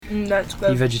That's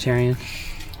good. You vegetarian?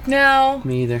 No.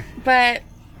 Me either. But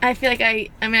I feel like I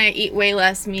eat way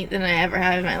less meat than I ever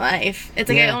have in my life. It's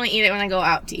like I only eat it when I go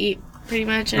out to eat, pretty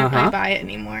much. I don't buy it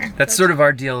anymore. That's sort of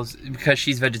our deal. Is because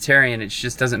she's vegetarian, it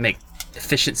just doesn't make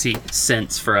efficiency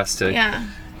sense for us to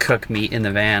cook meat in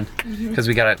the van. Because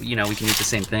we gotta, we can eat the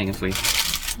same thing if we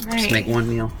just make one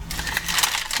meal.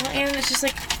 Well, and it's just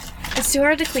like, it's too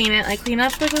hard to clean it. Like, clean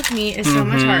up with meat is so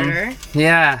much harder.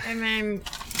 Yeah. And I'm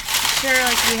sure,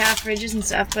 like, we have fridges and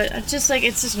stuff, but it's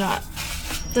just not,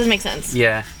 doesn't make sense.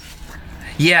 Yeah.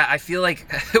 Yeah, I feel like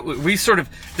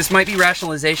this might be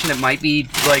rationalization. It might be,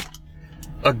 like,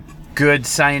 a good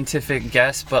scientific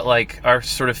guess, but, like, our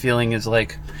sort of feeling is,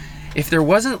 like, if there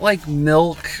wasn't, like,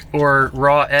 milk or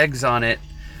raw eggs on it,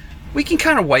 we can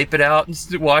kind of wipe it out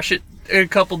and wash it in a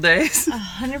couple days.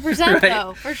 100%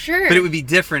 though, for sure. But it would be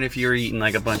different if you were eating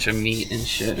like a bunch of meat and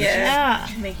shit. Yeah.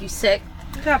 Make you sick.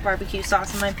 I got barbecue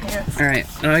sauce in my pants. Alright.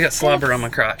 Oh, I got slobber on my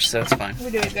crotch, so it's fine. We're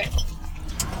doing good.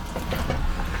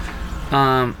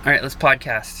 Alright, let's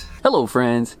podcast. Hello,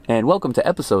 friends, and welcome to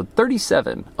episode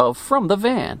 37 of From the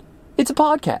Van. It's a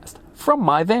podcast from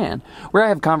my van, where I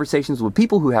have conversations with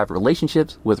people who have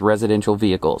relationships with residential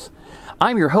vehicles.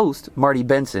 I'm your host, Marty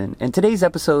Benson, and today's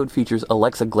episode features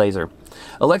Alexa Glazer.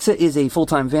 Alexa is a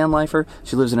full-time van lifer.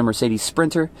 She lives in a Mercedes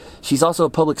Sprinter. She's also a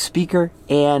public speaker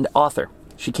and author.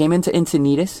 She came into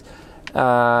Encinitas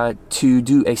to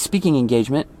do a speaking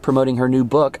engagement promoting her new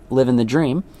book, Living the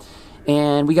Dream,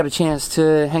 and we got a chance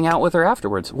to hang out with her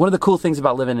afterwards. One of the cool things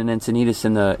about living in Encinitas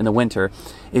in the winter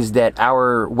is that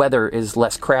our weather is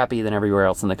less crappy than everywhere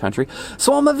else in the country.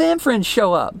 So all my van friends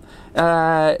show up.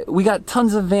 We got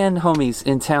tons of van homies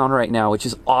in town right now, which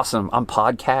is awesome. I'm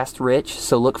podcast rich,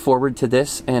 so look forward to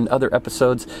this and other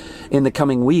episodes in the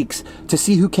coming weeks to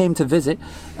see who came to visit.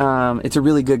 It's a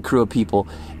really good crew of people,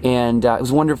 and it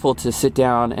was wonderful to sit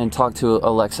down and talk to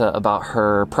Alexa about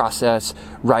her process,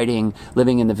 writing,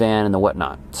 living in the van, and the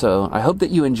whatnot. So I hope that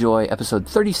you enjoy episode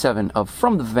 37 of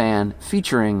From the Van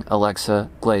featuring Alexa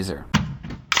Glazer.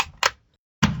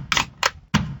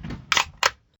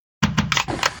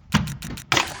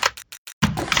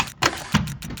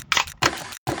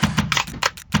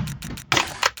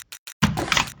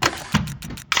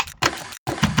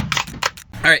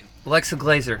 Alright, Alexa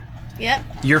Glazer. Yep.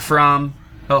 You're from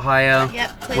Ohio.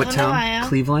 Yep, Cleveland, what town? Ohio.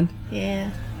 Cleveland?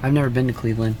 Yeah. I've never been to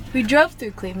Cleveland. We drove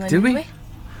through Cleveland. Did we?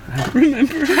 I don't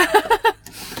remember.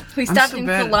 We stopped so in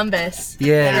bad. Columbus for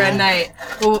Yeah. a night.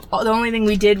 Well, the only thing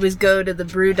we did was go to the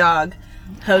Brewdog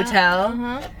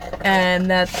Hotel, and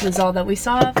that was all that we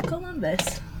saw of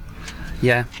Columbus.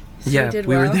 Yeah. Yeah, did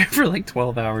we were well. there for like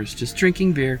 12 hours just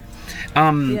drinking beer.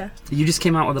 You just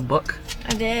came out with a book.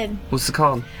 I did. What's it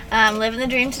called? Living the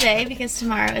dream today because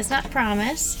tomorrow is not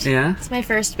promised. Yeah? It's my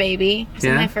first baby. So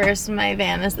Yeah? my first, my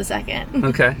van is the second.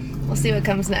 Okay. We'll see what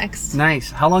comes next.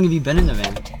 Nice. How long have you been in the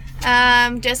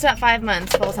van? Just about 5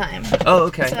 months full time. Oh,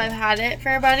 okay. So I've had it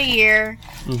for about a year.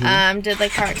 Did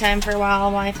like part-time for a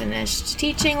while I finished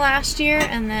teaching last year,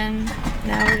 and then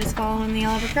now we're just following the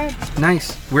Oliver Road.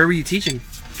 Nice. Where were you teaching?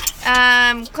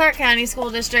 Clark County School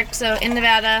District, so in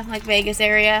Nevada, like Vegas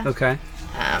area. Okay.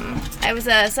 I was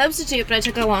a substitute, but I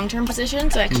took a long-term position,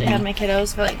 so I actually had my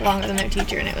kiddos for like longer than their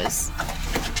teacher, and it was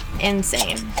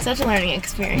insane. Such a learning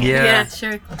experience. Yeah.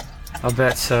 Sure. I'll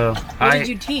bet so. What did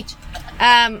you teach?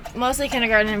 Mostly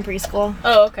kindergarten and preschool.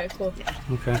 Oh, okay, cool.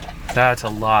 Okay. That's a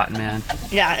lot, man.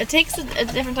 Yeah, it takes a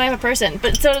different type of person,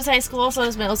 but so does high school, so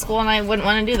does middle school, and I wouldn't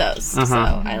want to do those. So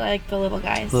I like the little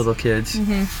guys. Little kids.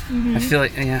 I feel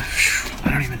like, I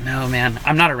don't even know, man.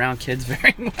 I'm not around kids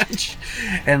very much.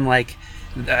 And like,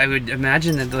 I would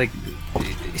imagine that like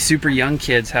super young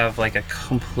kids have like a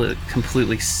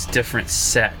completely different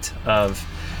set of,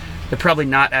 they're probably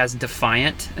not as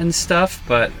defiant and stuff,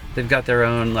 but they've got their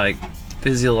own like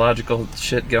physiological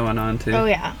shit going on too. Oh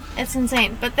yeah, it's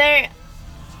insane. But they're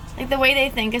like, the way they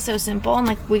think is so simple, and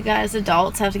like we guys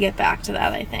adults have to get back to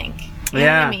that, I think. You know what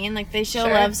I mean? Like they show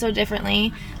love so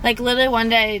differently. Like literally one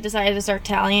day I decided to start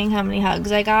tallying how many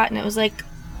hugs I got, and it was like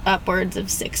upwards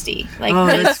of 60. Like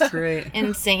that's great.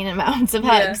 insane amounts of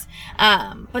hugs.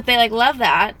 But they like love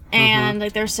that, and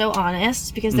like they're so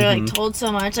honest because they're like told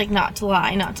so much like not to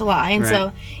lie, and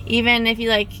so even if you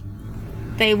like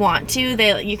they want to,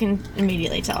 you can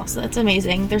immediately tell. So that's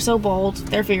amazing. They're so bold.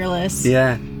 They're fearless.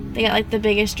 Yeah. They got like the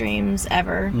biggest dreams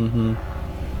ever.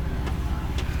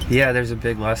 Yeah, there's a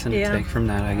big lesson to take from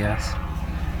that, I guess.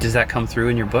 Does that come through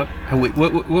in your book?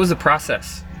 What was the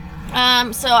process?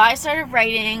 So I started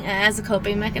writing as a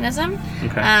coping mechanism.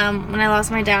 Okay. When I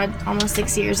lost my dad almost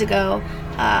 6 years ago,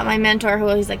 my mentor, who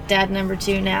is like dad number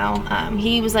 2 now,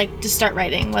 he was like, just start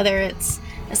writing, whether it's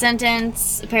a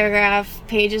sentence, a paragraph,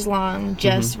 pages long,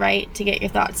 just write to get your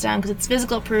thoughts down, because it's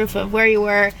physical proof of where you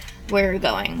were, where you're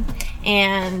going.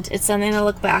 And it's something to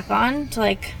look back on, to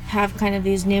like have kind of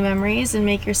these new memories and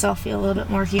make yourself feel a little bit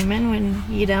more human when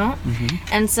you don't.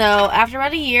 And so after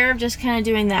about a year of just kind of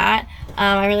doing that,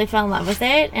 I really fell in love with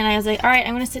it, and I was like, all right,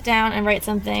 I'm going to sit down and write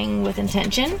something with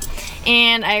intention.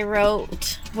 And I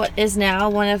wrote what is now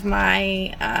one of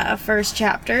my first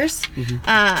chapters.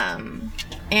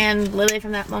 And literally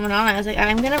from that moment on, I was like,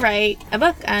 I'm going to write a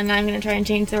book, and I'm going to try and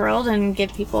change the world and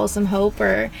give people some hope,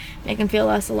 or make them feel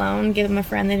less alone, give them a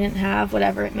friend they didn't have,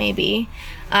 whatever it may be.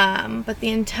 But the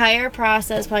entire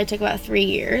process probably took about 3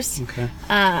 years. Okay.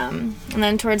 And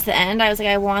then towards the end, I was like,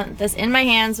 I want this in my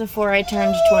hands before I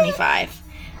turned 25.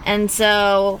 And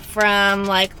so from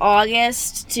like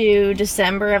August to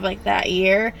December of like that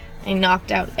year, I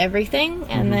knocked out everything,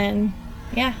 and then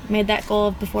made that goal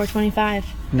of before 25.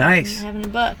 Nice. Having a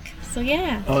book. So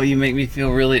yeah. Oh, you make me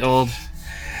feel really old.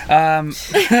 But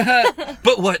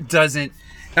what doesn't?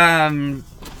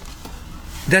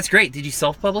 That's great. Did you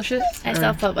self-publish it? I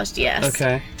self-published, yes.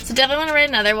 Okay. So definitely want to write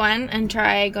another one and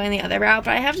try going the other route.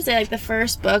 But I have to say, like, the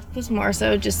first book was more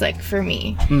so just like for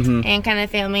me and kind of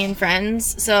family and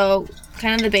friends. So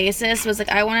kind of the basis was like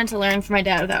I wanted to learn from my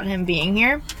dad without him being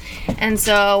here. And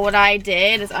so what I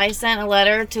did is I sent a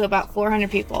letter to about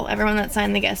 400 people, everyone that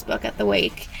signed the guest book at the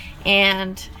wake,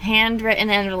 and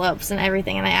handwritten envelopes and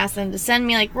everything. And I asked them to send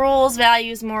me like rules,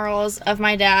 values, morals of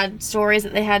my dad, stories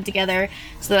that they had together,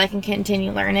 so that I can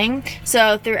continue learning.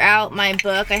 So throughout my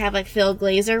book, I have like Phil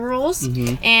Glazer rules,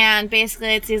 and basically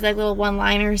it's these like little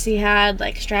one-liners he had,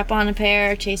 like strap on a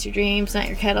pair, chase your dreams, not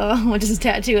your kettle, which is a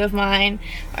tattoo of mine.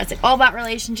 Or it's like all about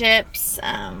relationships,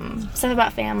 stuff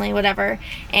about family, whatever.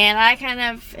 And I kind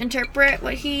of interpret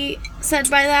what he said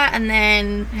by that, and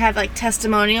then have like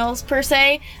testimonials per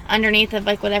se underneath of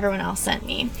like what everyone else sent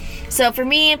me. So for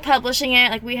me, publishing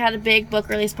it, like we had a big book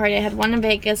release party. I had one in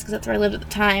Vegas because that's where I lived at the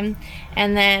time,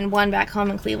 and then one back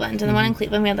home in Cleveland. And the one in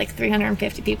Cleveland, we had like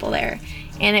 350 people there,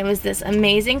 and it was this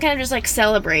amazing kind of just like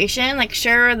celebration. Like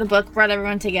sure, the book brought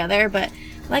everyone together, but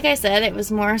like I said, it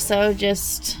was more so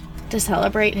just to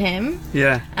celebrate him.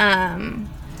 Yeah.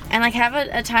 And like have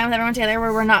a time with everyone together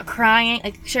where we're not crying.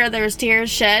 Like sure, there's tears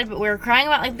shed, but we were crying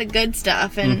about like the good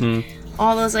stuff and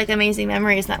all those like amazing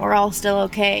memories, that we're all still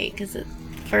okay, because the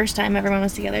first time everyone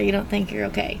was together, you don't think you're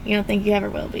okay, you don't think you ever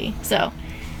will be. So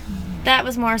that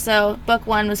was more so book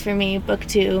one was for me, book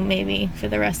two maybe for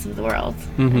the rest of the world,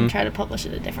 and try to publish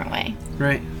it a different way.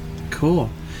 Right. Cool.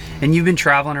 And you've been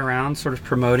traveling around sort of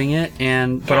promoting it,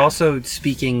 but also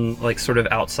speaking like sort of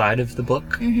outside of the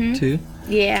book too.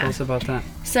 Yeah. Tell us about that.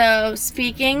 So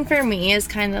speaking for me is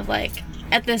kind of like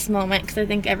at this moment, because I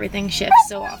think everything shifts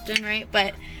so often, right?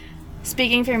 But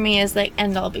speaking for me is like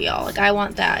end all be all. Like I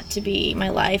want that to be my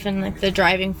life and like the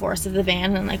driving force of the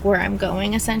van and like where I'm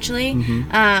going essentially.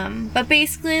 But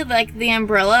basically like the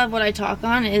umbrella of what I talk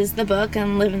on is the book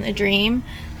and living the dream.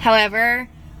 However,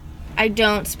 I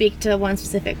don't speak to one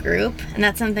specific group, and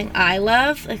that's something I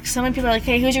love. Like so many people are like,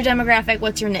 hey, who's your demographic?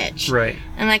 What's your niche? Right.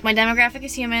 And like my demographic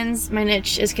is humans, my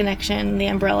niche is connection, the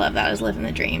umbrella of that is living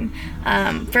the dream.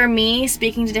 For me,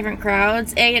 speaking to different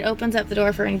crowds, it opens up the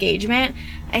door for engagement.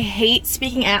 I hate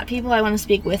speaking at people, I want to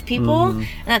speak with people. And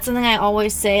that's something I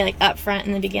always say like up front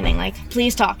in the beginning, like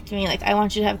please talk to me, like I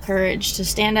want you to have courage to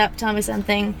stand up, tell me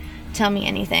something, tell me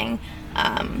anything.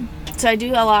 So I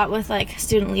do a lot with like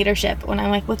student leadership. When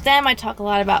I'm like with them, I talk a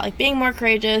lot about like being more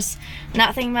courageous,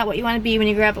 not thinking about what you want to be when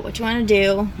you grow up, but what you want to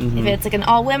do. If it's like an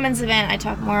all women's event, I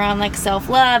talk more on like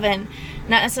self-love and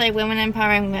not necessarily women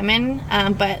empowering women,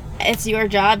 but it's your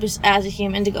job just as a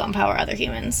human to go empower other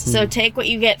humans. So take what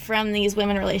you get from these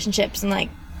women relationships and like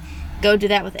go do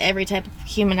that with every type of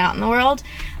human out in the world.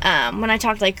 When I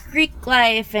talk like Greek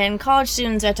life and college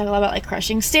students, I talk a lot about like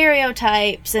crushing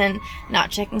stereotypes and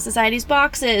not checking society's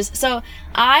boxes. So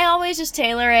I always just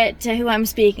tailor it to who I'm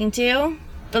speaking to.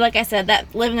 But like I said,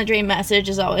 that living the dream message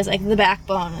is always like the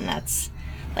backbone, and that's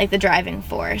like the driving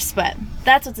force. But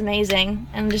that's what's amazing,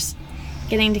 and just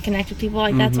getting to connect with people.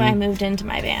 Like that's why I moved into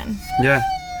my van. Yeah.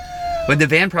 But the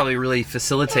van probably really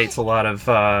facilitates a lot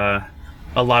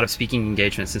of speaking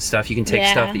engagements and stuff. You can take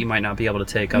stuff that you might not be able to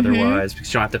take otherwise, because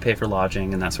you don't have to pay for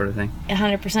lodging and that sort of thing.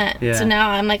 100%. Yeah. So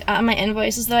now I'm like on my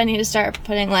invoices though, I need to start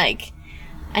putting like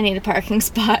I need a parking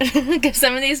spot, because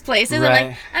some of these places are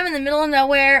like I'm in the middle of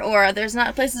nowhere, or there's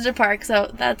not places to park. So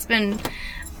that's been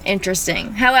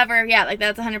interesting. However, yeah, like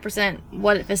that's 100%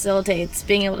 what it facilitates,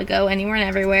 being able to go anywhere and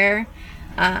everywhere,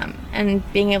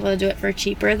 and being able to do it for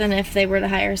cheaper than if they were to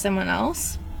hire someone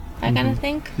else. I kind of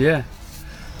think. Yeah.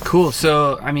 Cool.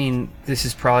 So, I mean, this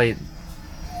is probably,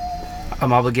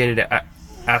 I'm obligated to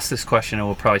ask this question and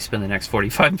we'll probably spend the next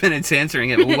 45 minutes answering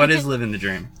it, but what is living the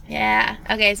dream? Yeah.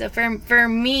 Okay, so for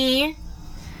me,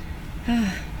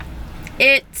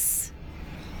 it's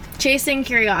chasing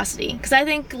curiosity. Because I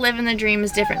think living the dream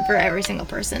is different for every single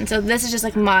person. So this is just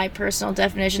like my personal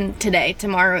definition today.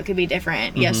 Tomorrow it could be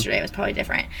different. Yesterday it was probably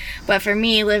different. But for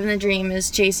me, living the dream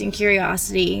is chasing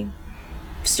curiosity,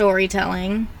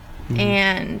 storytelling,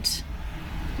 and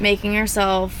making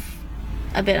yourself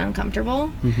a bit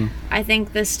uncomfortable. I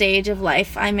think the stage of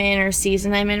life I'm in, or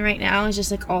season I'm in right now, is just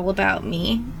like all about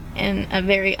me in a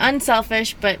very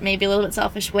unselfish but maybe a little bit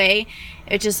selfish way.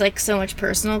 It's just like so much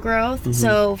personal growth.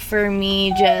 So for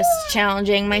me, just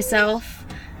challenging myself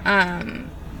and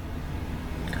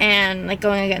like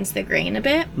going against the grain a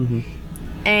bit,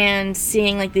 and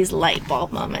seeing like these light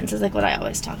bulb moments is like what I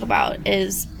always talk about,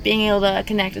 is being able to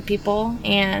connect with people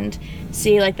and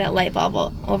see like that light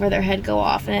bulb over their head go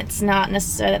off, and it's not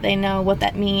necessarily that they know what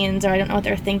that means, or I don't know what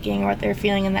they're thinking or what they're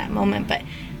feeling in that moment, but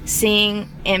seeing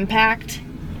impact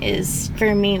is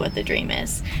for me what the dream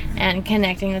is, and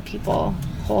connecting with people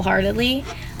wholeheartedly.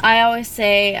 I always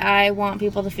say I want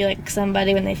people to feel like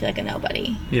somebody when they feel like a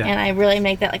nobody, and I really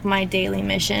make that like my daily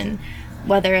mission,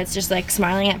 whether it's just like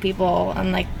smiling at people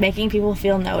and like making people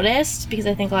feel noticed, because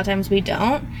I think a lot of times we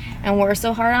don't, and we're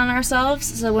so hard on ourselves.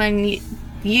 So when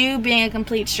you being a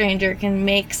complete stranger can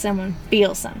make someone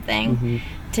feel something,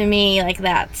 to me, like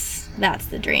that's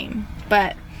the dream.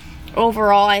 But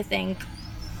overall, I think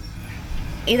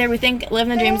either we think living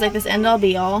the dream is like this end all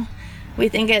be all. We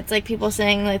think it's like people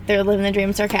saying like they're living the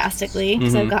dream sarcastically,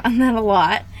 because I've gotten that a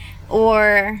lot.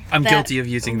 Or I'm guilty of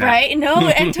using that. Right? No,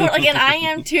 and totally, and I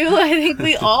am too. I think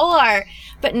we all are.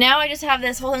 But now I just have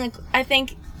this whole thing. Like, I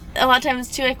think a lot of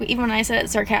times too, like even when I said it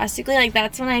sarcastically, like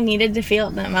that's when I needed to feel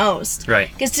it the most.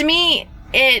 Right. Because to me,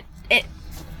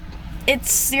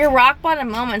 it's your rock bottom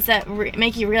moments that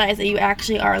make you realize that you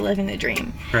actually are living the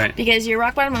dream. Right. Because your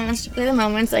rock bottom moments, typically the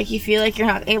moments like you feel like you're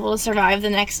not able to survive the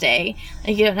next day,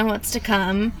 like you don't know what's to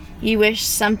come, you wish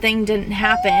something didn't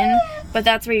happen, but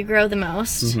that's where you grow the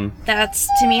most. That's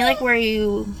to me like where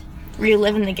you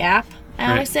live in the gap,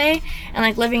 I always say. And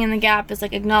like living in the gap is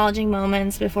like acknowledging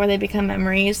moments before they become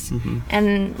memories,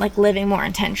 and like living more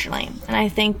intentionally. And I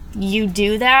think you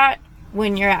do that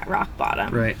when you're at rock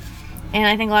bottom. Right. And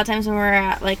I think a lot of times when we're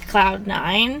at like cloud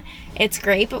 9, it's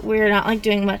great, but we're not like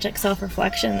doing much like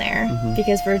self-reflection there,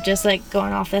 because we're just like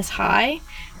going off this high,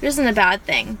 which isn't a bad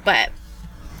thing, but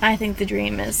I think the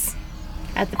dream is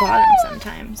at the bottom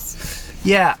sometimes.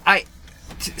 Yeah,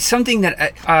 something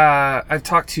that I've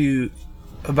talked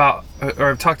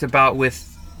about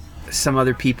with some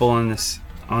other people on this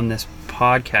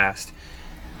podcast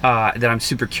that I'm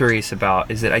super curious about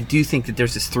is that I do think that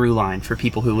there's this through line for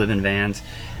people who live in vans,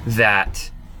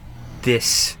 that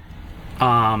this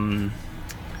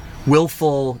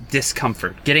willful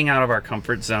discomfort, getting out of our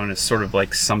comfort zone, is sort of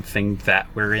like something that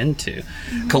we're into.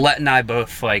 Colette and I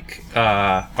both like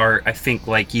are, I think,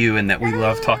 like you, in that we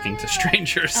love talking to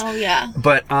strangers. Oh yeah.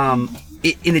 But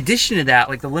in addition to that,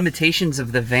 like the limitations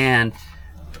of the van,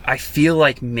 I feel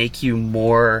like make you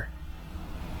more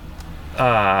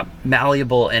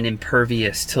malleable and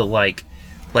impervious to like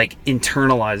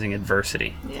internalizing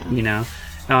adversity. Yeah. You know,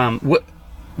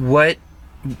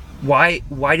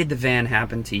 why did the van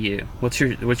happen to you? What's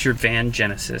your van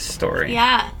genesis story?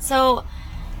 Yeah. So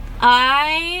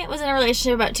I was in a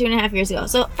relationship about 2.5 years ago.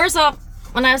 So first off,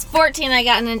 when I was 14, I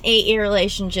got in an 8-year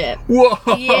relationship. Whoa.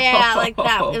 Yeah, like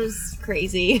that. It was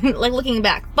crazy. Like looking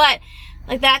back, but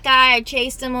like that guy, I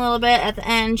chased him a little bit at the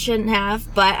end. Shouldn't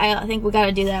have, but I think we got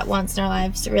to do that once in our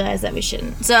lives to realize that we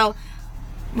shouldn't. So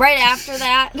right after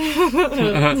that,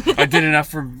 I did enough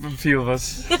for a few of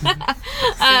us.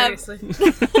 Seriously.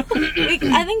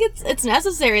 I think it's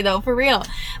necessary though, for real.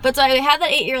 But so I had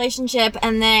that 8-year relationship,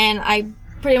 and then I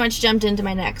pretty much jumped into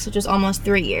my next, which was almost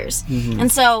 3 years.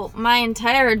 And so my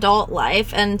entire adult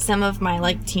life and some of my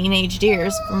like teenage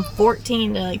years, from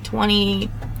 14 to like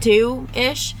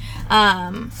 22-ish,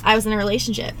 I was in a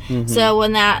relationship. So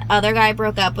when that other guy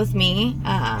broke up with me,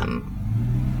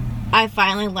 I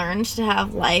finally learned to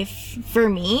have life for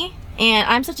me. And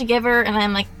I'm such a giver, and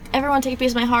I'm like, everyone take a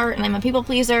piece of my heart, and I'm a people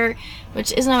pleaser,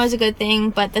 which isn't always a good thing,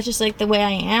 but that's just like the way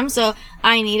I am. So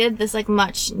I needed this like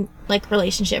much like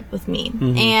relationship with me.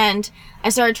 And I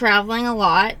started traveling a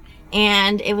lot,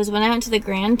 and it was when I went to the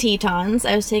Grand Tetons.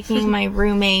 I was taking my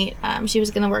roommate, she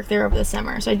was going to work there over the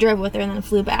summer, so I drove with her and then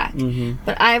flew back.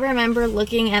 But I remember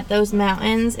looking at those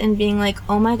mountains and being like,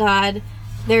 oh my god,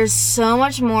 there's so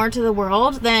much more to the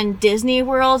world than Disney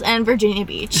World and Virginia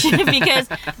Beach. Because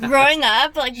growing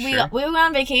up, like we went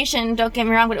on vacation, don't get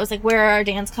me wrong, but it was like, where are our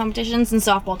dance competitions and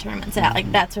softball tournaments at?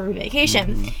 Like that's where we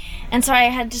vacation. And so I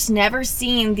had just never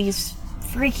seen these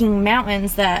freaking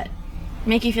mountains that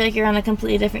make you feel like you're on a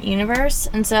completely different universe.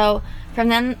 And so from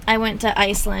then I went to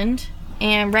Iceland,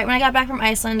 and right when I got back from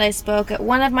Iceland, I spoke at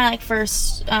one of my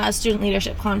first student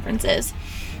leadership conferences.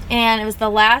 And it was the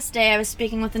last day I was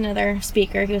speaking with another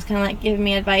speaker. He was kind of giving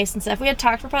me advice and stuff. We had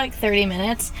talked for probably 30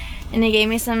 minutes, and he gave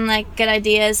me some good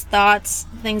ideas, thoughts,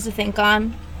 things to think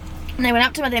on. And I went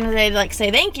up to him at the end of the day to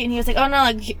say thank you, and he was like, oh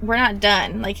no, we're not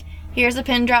done. Here's a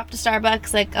pin drop to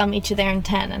Starbucks, I'll meet you there in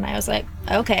 10. And I was like,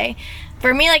 okay.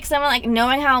 For me, someone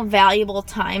knowing how valuable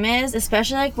time is,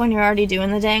 especially when you're already doing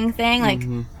the dang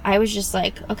thing, I was just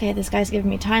okay, this guy's giving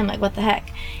me time, what the heck.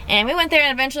 And we went there,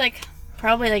 and eventually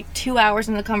probably 2 hours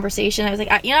into the conversation, I was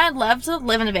I'd love to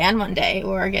live in a van one day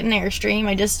or get an Airstream.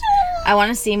 I want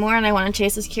to see more, and I want to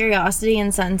chase this curiosity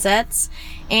and sunsets.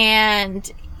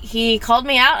 And he called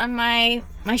me out on my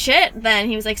shit then.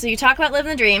 He was like, so you talk about living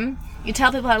the dream, you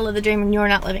tell people how to live the dream, and you're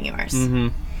not living yours.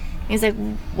 He's like,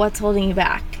 what's holding you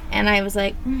back? And I was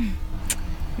like,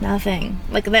 nothing.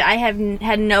 I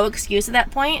had no excuse at that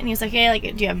point. And he was like, hey,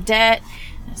 do you have debt?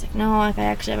 I was like, no, I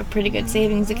actually have a pretty good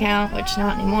savings account, which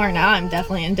not anymore. Now I'm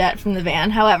definitely in debt from the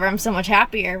van. However, I'm so much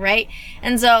happier, right?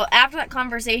 And so after that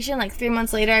conversation, 3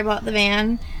 months later, I bought the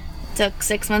van. It took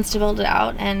 6 months to build it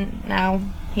out, and now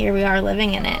here we are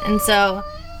living in it. And so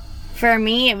for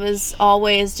me, it was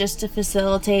always just to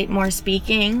facilitate more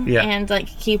speaking and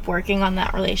keep working on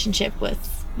that relationship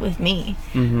with me.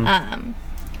 And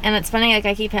it's funny,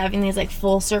 I keep having these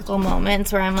full circle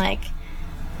moments where I'm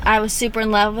I was super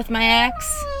in love with my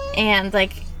ex, and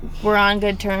we're on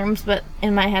good terms, but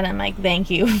in my head I'm thank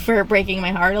you for breaking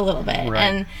my heart a little bit. Right.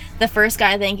 And the first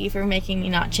guy, thank you for making me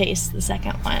not chase the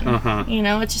second one.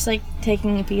 It's just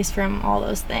taking a piece from all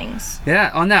those things.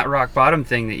 Yeah, on that rock bottom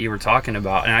thing that you were talking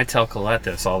about, and I tell Colette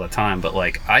this all the time, but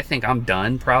I think I'm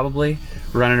done probably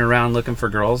running around looking for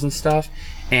girls and stuff,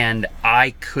 and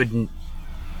I couldn't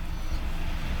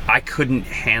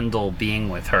handle being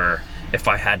with her if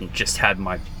I hadn't just had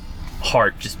my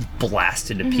heart just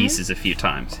blasted to pieces a few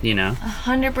times,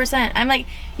 100%. I'm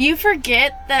you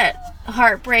forget that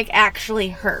heartbreak actually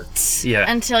hurts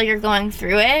until you're going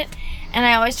through it. And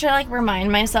I always try to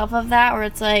remind myself of that, where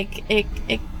it's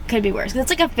it could be worse.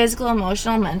 It's a physical,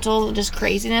 emotional, mental just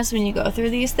craziness when you go through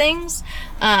these things.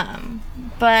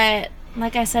 But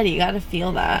like I said, you got to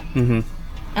feel that.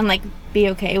 And be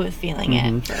okay with feeling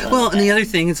it. Well, and the other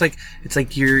thing, it's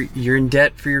you're in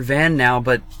debt for your van now,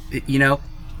 but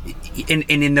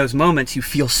in those moments you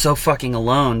feel so fucking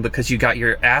alone because you got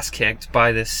your ass kicked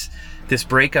by this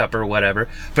breakup or whatever.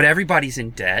 But everybody's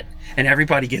in debt, and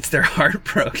everybody gets their heart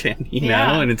broken, you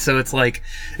know. And so it's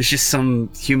it's just some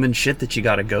human shit that you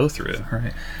got to go through,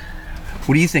 right?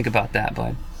 What do you think about that,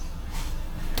 bud?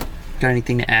 Got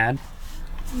anything to add?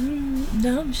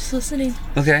 No, I'm just listening.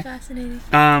 Okay. It's fascinating.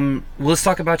 Well, let's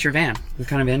talk about your van. What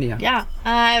kind of van do you have? Yeah.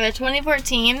 I have a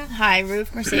 2014 high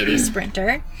roof Mercedes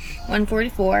Sprinter,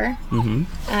 144.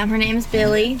 Her name's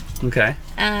Billy. Okay.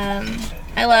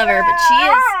 I love her, but she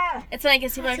is... It's funny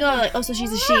because people are oh, so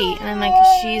she's a she. And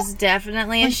I'm she's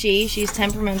definitely a she. She's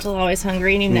temperamental, always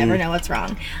hungry, and you never know what's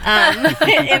wrong. In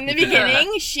the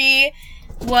beginning, she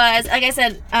was, like I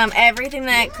said, everything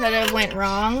that could have went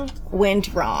wrong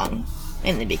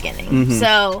in the beginning.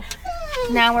 So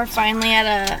now we're finally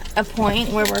at a point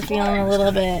where we're feeling a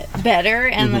little bit better,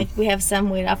 and we have some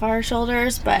weight off our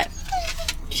shoulders, but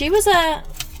she was a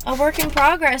work in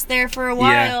progress there for a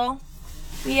while.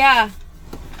 Yeah.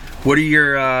 What are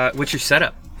your what's your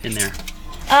setup in there?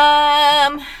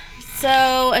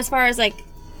 So as far as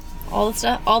all the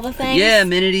stuff, all the things. Yeah,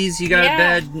 amenities. You got a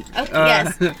bed. Okay,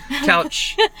 yes.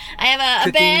 Couch. I have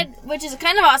a bed, which is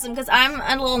kind of awesome because I'm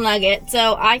a little nugget,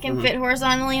 so I can fit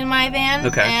horizontally in my van.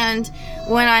 Okay. And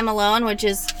when I'm alone, which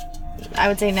is, I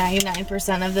would say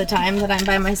 99% of the time that I'm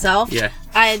by myself,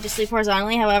 I just sleep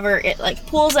horizontally. However, it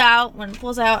pulls out. When it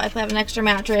pulls out, I have an extra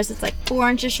mattress. It's 4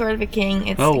 inches short of a king.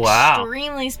 It's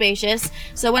extremely spacious.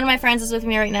 So one of my friends is with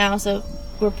me right now, so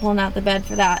we're pulling out the bed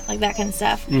for that, that kind of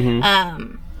stuff.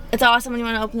 It's awesome when you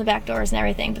want to open the back doors and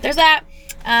everything. But there's that.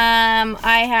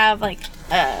 I have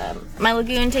my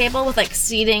lagoon table with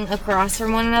seating across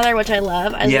from one another, which I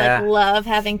love. I love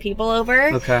having people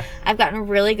over. Okay. I've gotten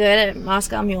really good at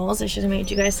Moscow mules. I should have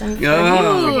made you guys some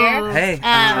over here. Hey.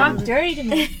 I'm dirty to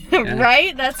me.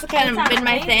 Right? That's kind of been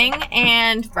my thing.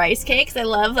 And rice cakes. I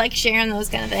love sharing those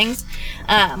kind of things.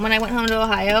 When I went home to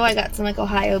Ohio, I got some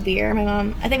Ohio beer.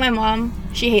 I think my mom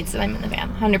She hates that I'm in the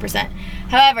van, 100%.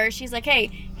 However, she's like,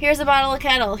 hey, here's a bottle of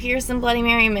Kettle, here's some Bloody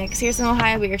Mary mix, here's some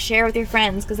Ohio beer, share with your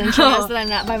friends, because then she knows that I'm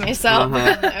not by myself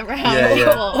around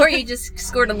people. Or you just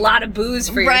scored a lot of booze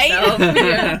for yourself.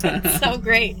 It's so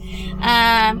great.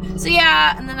 So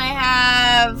yeah, and then I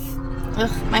have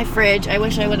my fridge. I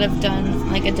wish I would have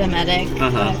done like a Dometic,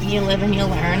 but you live and you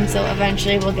learn, so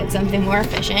eventually we'll get something more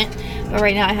efficient. But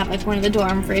right now I have like one of the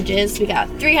dorm fridges. We got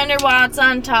 300 watts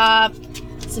on top,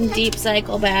 some deep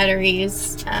cycle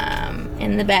batteries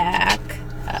in the back.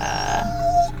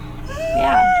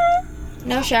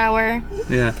 No shower.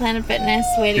 Yeah. Planet Fitness,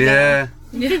 way to go.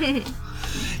 Yeah.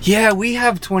 Yeah, we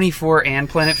have 24 and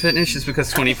Planet Fitness just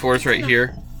because 24 is right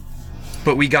here.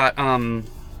 But we got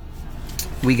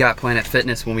Planet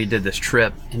Fitness when we did this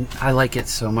trip, and I like it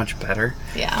so much better.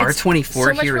 Yeah. Our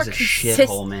 24 so here is a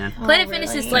shithole, man. Planet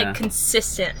Fitness is like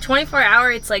consistent.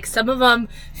 24-hour, it's like some of them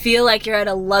feel like you're at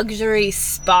a luxury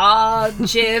spa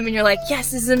gym and you're like, yes,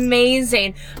 this is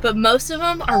amazing. But most of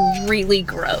them are really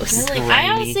gross. Really? I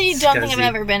honestly don't think I've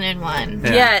ever been in one.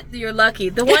 Yeah, you're lucky.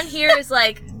 The one here is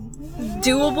like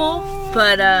doable,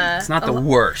 but it's not the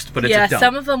worst, but it's a dump.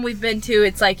 Some of them we've been to,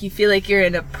 it's like you feel like you're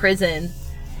in a prison.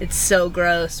 It's so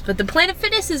gross. But the Planet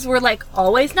Fitnesses were like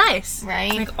always nice.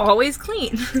 Right. Like always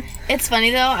clean. It's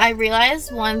funny though, I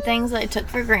realized one thing that I took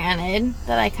for granted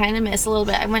that I kind of miss a little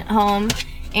bit. I went home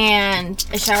and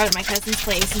I showered at my cousin's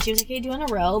place and she was like, hey, do you want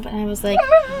a robe? And I was like,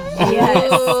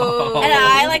 yes. And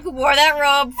I like wore that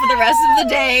robe for the rest of the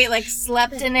day, like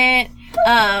slept in it.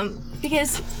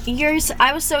 Because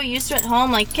I was so used to at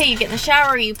home, like, okay, you get in the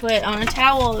shower, you put on a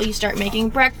towel, you start making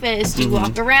breakfast, you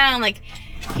walk around, like,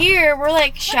 here, we're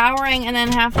like showering and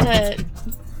then have to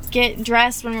get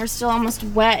dressed when we're still almost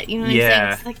wet. You know what I'm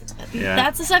saying? It's like,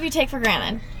 that's the stuff you take for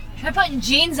granted. Try putting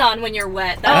jeans on when you're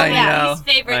wet. That's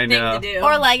his favorite thing to do.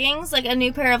 Or leggings, like a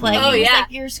new pair of leggings. Oh, yeah.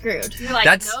 Like, you're screwed. You're like,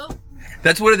 nope.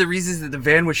 That's one of the reasons that the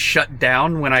van was shut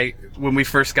down when we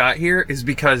first got here, is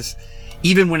because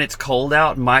even when it's cold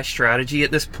out, my strategy at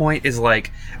this point is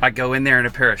like, I go in there in a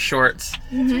pair of shorts.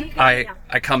 I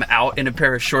come out in a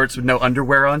pair of shorts with no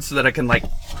underwear on so that I can like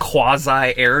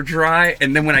quasi air dry.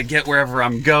 And then when I get wherever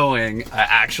I'm going, I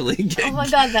actually get, oh my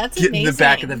God, that's get amazing. in the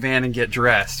back of the van and get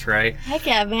dressed, right? Heck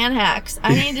yeah, van hacks.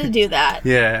 I need to do that.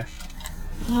 Yeah.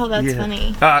 Oh, that's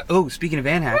funny. Speaking of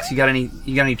van hacks, you got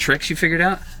any tricks you figured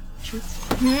out?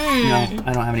 No,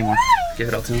 I don't have any more. Give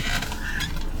it all to him.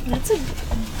 That's a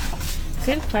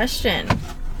good question.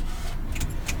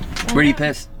 Where do you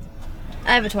piss?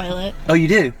 I have a toilet. Oh, you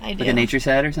do? I do. Like a Nature's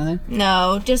Head or something?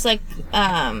 No, just like,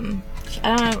 I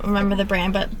don't remember the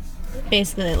brand, but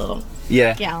basically a little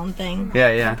gallon thing.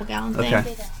 Yeah. Couple gallon thing.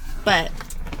 But,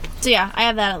 so yeah, I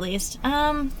have that at least.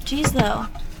 Geez though.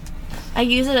 I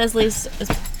use it as least as,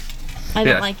 I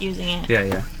don't like using it.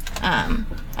 Yeah.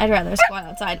 I'd rather squat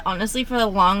outside. Honestly, for the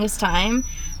longest time,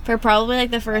 for probably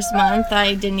like the first month,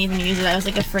 I didn't even use it. I was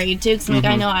like afraid to, because I'm like,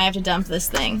 I know I have to dump this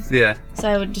thing. Yeah. So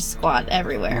I would just squat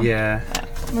everywhere. Yeah.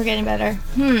 But we're getting better.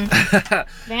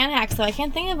 Van hacks though, I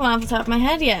can't think of one off the top of my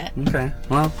head yet. Okay.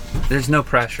 Well, there's no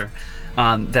pressure.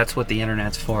 That's what the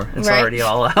internet's for. It's already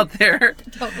all out there.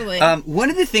 Totally. One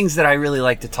of the things that I really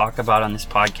like to talk about on this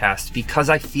podcast, because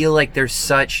I feel like there's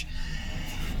such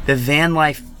the van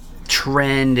life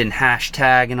trend and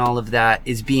hashtag and all of that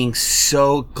is being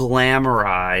so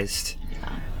glamorized,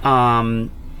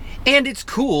 and it's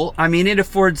cool. I mean, it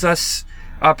affords us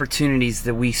opportunities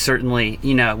that we certainly,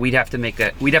 we'd have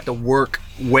to work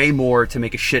way more to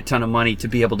make a shit ton of money to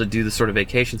be able to do the sort of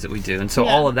vacations that we do, and so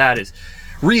all of that is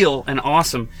real and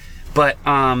awesome. But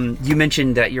you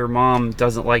mentioned that your mom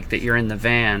doesn't like that you're in the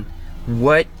van.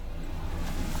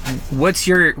 What's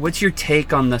your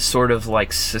take on the sort of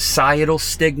like societal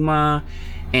stigma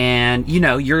and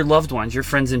your loved ones, your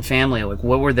friends and family? Like,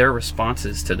 what were their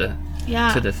responses to the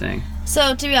thing?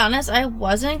 So to be honest, I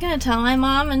wasn't gonna tell my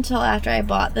mom until after I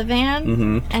bought the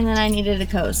van, and then I needed a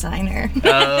co-signer.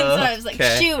 So I was like,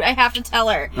 shoot, I have to tell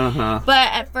her.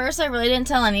 But at first, I really didn't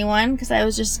tell anyone because I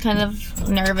was just kind of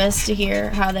nervous to hear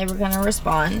how they were gonna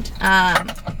respond.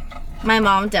 My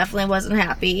mom definitely wasn't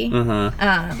happy,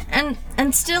 and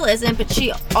still isn't. But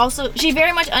she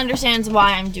very much understands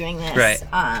why I'm doing this, right?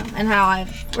 And how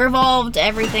I've revolved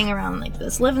everything around like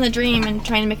this, living the dream and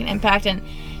trying to make an impact. And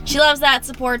she loves that,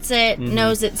 supports it,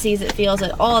 knows it, sees it, feels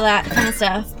it, all of that kind of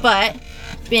stuff. But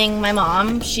being my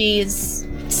mom, she's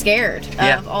scared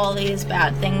of all these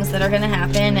bad things that are going to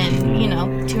happen,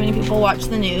 and too many people watch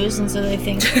the news, and so they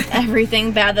think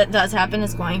everything bad that does happen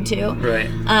is going to. Right.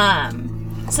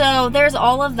 So there's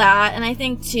all of that, and I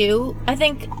think you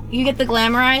get the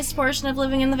glamorized portion of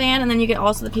living in the van, and then you get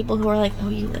also the people who are like, oh,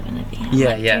 you live in a van. Yeah,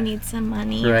 like, yeah. You need some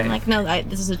money. Right. I'm like, no,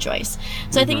 this is a choice.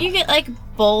 So I think you get like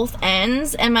both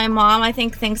ends, and my mom, I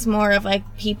think, thinks more of like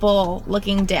people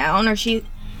looking down, or she's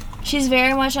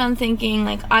very much on thinking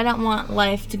like, I don't want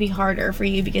life to be harder for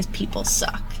you because people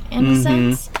suck, in a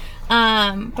sense.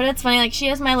 But it's funny, like, she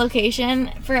has my location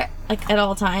for, like, at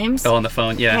all times. Oh, on the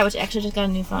phone, yeah. Yeah, which actually just got a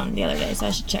new phone the other day, so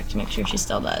I should check to make sure she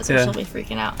still does, or Yeah. she'll be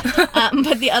freaking out.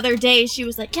 But the other day, she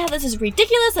was like, yeah, this is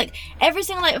ridiculous. Like, every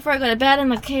single night before I go to bed, I'm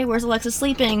like, okay, where's Alexa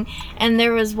sleeping? And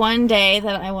there was one day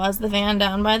that I was the van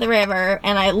down by the river,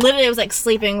 and I literally was, like,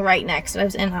 sleeping right next to it. I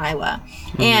was in Iowa.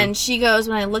 And she goes,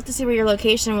 when I looked to see where your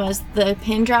location was, the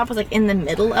pin drop was, like, in the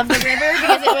middle of the river,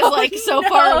 because it was, like, so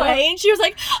far away. And she was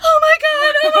like, oh my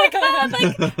god,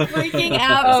 like, freaking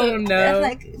out. Oh, So no. I was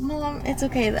like, Mom, it's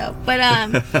okay though.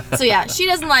 But so yeah, she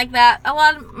doesn't like that.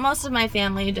 Most of my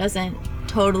family doesn't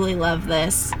totally love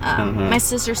this. My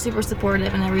sister's super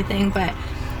supportive and everything, but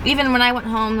even when I went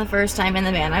home the first time in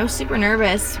the van, I was super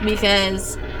nervous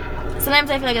because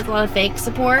sometimes I feel like it's a lot of fake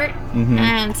support,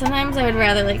 and sometimes I would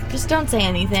rather like just don't say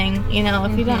anything. You know,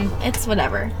 if you don't, it's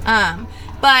whatever.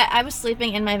 But I was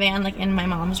sleeping in my van, like in my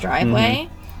mom's driveway.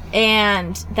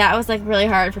 And that was, like, really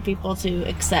hard for people to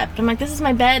accept. I'm like, this is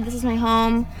my bed, this is my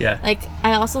home. Yeah. Like,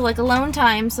 I also like alone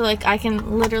time, so, like, I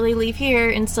can literally leave here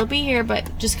and still be here,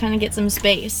 but just kind of get some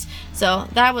space. So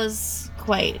that was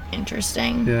quite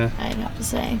interesting, I'd have to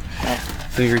say. But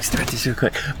Let me restart this real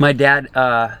quick. My dad,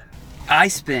 I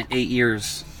spent 8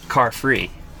 years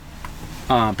car-free.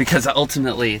 Because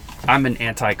ultimately, I'm an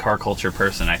anti-car culture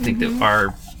person. I think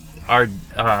that our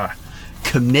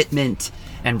commitment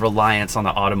and reliance on the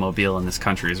automobile in this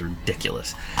country is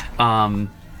ridiculous.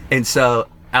 And so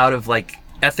out of like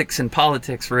ethics and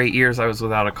politics, for 8 years I was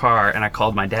without a car, and I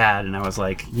called my dad and I was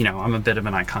like, you know, I'm a bit of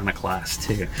an iconoclast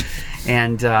too.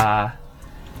 And I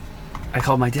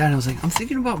called my dad and I was like, I'm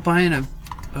thinking about buying a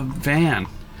van.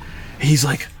 He's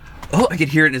like, oh, I could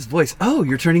hear it in his voice. Oh,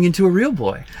 you're turning into a real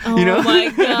boy. oh You know? my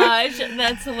gosh,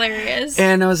 that's hilarious.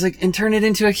 And I was like, and turn it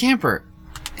into a camper.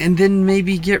 And then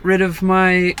maybe get rid of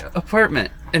my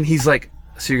apartment. And he's like,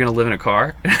 so you're going to live in a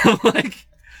car? And I'm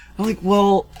like,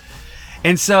 well,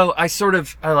 and so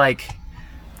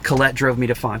Colette drove me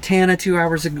to Fontana 2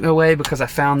 hours away because I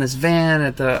found this van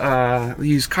at the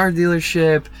used car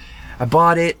dealership. I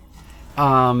bought it.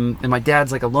 And my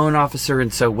dad's like a loan officer.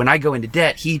 And so when I go into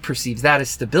debt, he perceives that as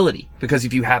stability, because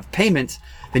if you have payments,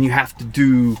 then you have to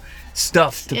do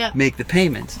stuff to make the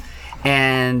payments.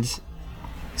 And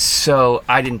so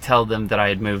I didn't tell them that I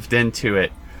had moved into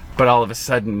it, but all of a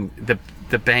sudden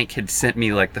the bank had sent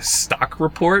me like the stock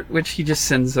report, which he just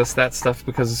sends us that stuff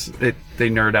because they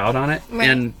nerd out on it. Right.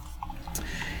 And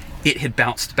it had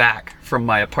bounced back from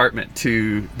my apartment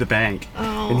to the bank.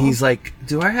 Oh. And he's like,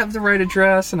 do I have the right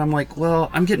address? And I'm like,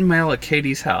 well, I'm getting mail at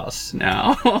Katie's house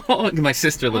now. My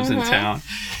sister lives in town.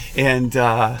 And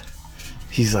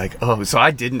he's like, oh, so I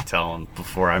didn't tell him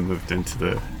before I moved into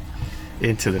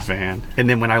the van. And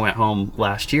then when I went home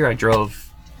last year, I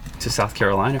drove to South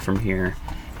Carolina from here,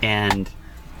 and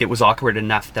it was awkward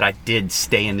enough that I did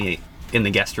stay in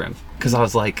the guest room, because I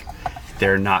was like,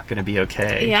 they're not going to be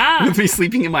okay with me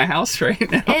sleeping in my house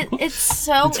right now. It's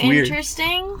so It's weird.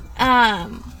 interesting. But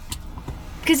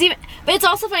it's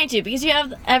also funny too, because you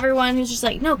have everyone who's just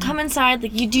like, no, come inside.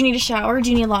 Like, do you need a shower?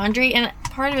 Do you need laundry? And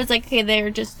part of it's like, okay,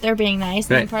 they're being nice.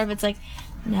 And then part of it's like,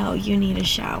 no, you need a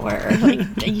shower.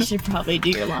 Like, you should probably do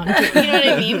your laundry. You know what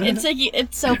I mean? It's like,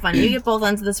 it's so funny. You get both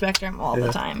ends of the spectrum all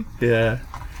the time. Yeah.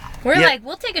 We're like,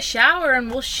 we'll take a shower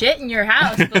and we'll shit in your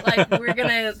house, but like we're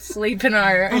gonna sleep in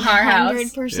our house.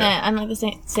 100%. I'm like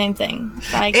the same thing.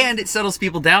 Like, And it settles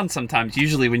people down sometimes.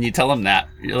 Usually when you tell them that,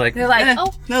 you're like, They're like,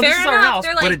 oh, no, fair this is our enough. house,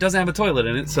 They're like, but it doesn't have a toilet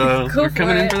in it, so Go we're for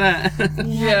coming in it. for that.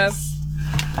 yes.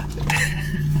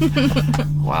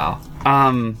 Wow.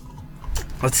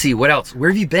 Let's see, what else?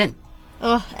 Where have you been?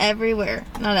 Oh, everywhere.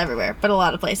 Not everywhere, but a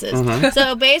lot of places.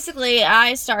 So basically,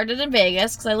 I started in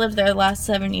Vegas because I lived there the last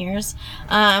 7 years.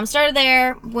 Started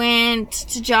there, went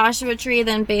to Joshua Tree,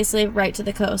 then basically right to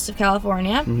the coast of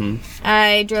California.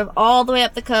 I drove all the way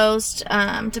up the coast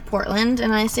to Portland,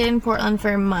 and I stayed in Portland for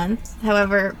a month.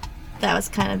 However, that was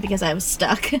kind of because I was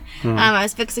stuck. I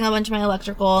was fixing a bunch of my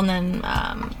electrical, and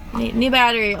then new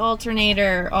battery,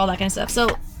 alternator, all that kind of stuff. So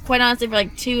quite honestly, for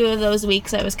like 2 of those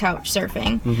weeks, I was couch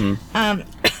surfing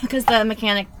because the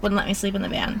mechanic wouldn't let me sleep in the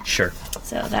van. Sure.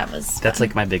 So that's That's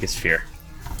like my biggest fear.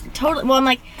 totally. Well, I'm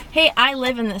like, hey, I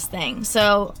live in this thing,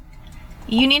 so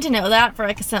you need to know that for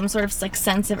like some sort of like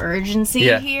sense of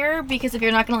urgency here, because if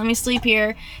you're not going to let me sleep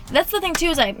here, that's the thing too,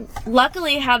 is I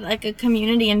luckily had like a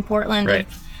community in Portland of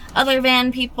other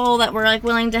van people that were like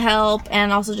willing to help,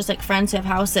 and also just like friends who have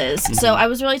houses. So I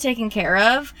was really taken care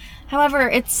of. However,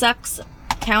 it sucks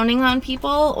counting on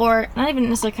people, or not even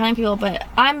necessarily counting people, but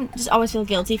I'm just always feel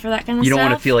guilty for that kind of stuff. You don't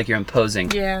want to feel like you're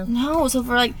imposing. Yeah. No, so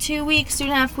for like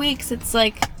 2.5 weeks, it's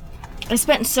like I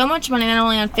spent so much money not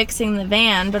only on fixing the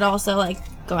van, but also like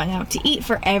going out to eat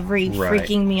for every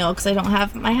freaking meal because I don't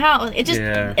have my house. It just,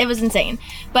 it was insane.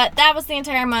 But that was the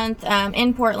entire month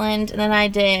in Portland, and then I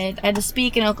had to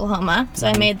speak in Oklahoma, so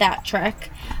I made that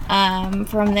trek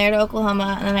from there to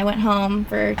Oklahoma, and then I went home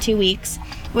for 2 weeks,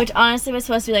 which honestly was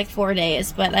supposed to be like 4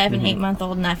 days, but I have an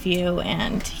 8-month-old nephew,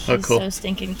 and he's so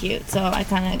stinking cute, so I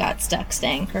kind of got stuck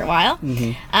staying for a while.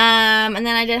 And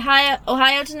then I did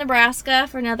Ohio to Nebraska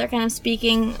for another kind of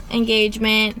speaking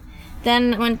engagement.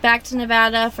 Then went back to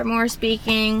Nevada for more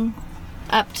speaking,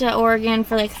 up to Oregon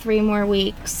for like 3 more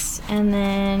weeks, and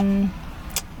then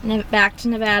back to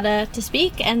Nevada to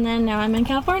speak, and then now I'm in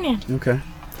California. Okay.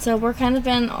 So we're kind of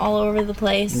been all over the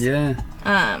place. Yeah.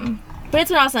 But it's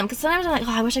been awesome, because sometimes I'm like,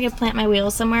 I wish I could plant my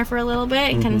wheels somewhere for a little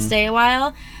bit and kind of stay a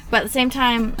while. But at the same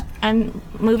time, I'm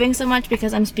moving so much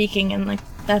because I'm speaking, and like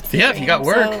that's the if you got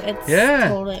work. So it's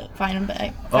totally fine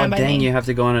by dang, me. You have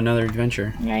to go on another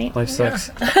adventure. Right? Life sucks.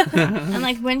 And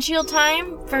like windshield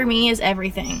time for me is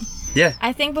everything. Yeah.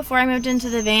 I think before I moved into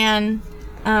the van,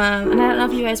 and I don't know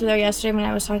if you guys were there yesterday when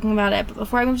I was talking about it, but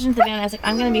before I moved into the van, I was like,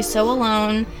 I'm gonna be so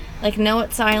alone, like know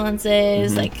what silence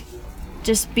is, like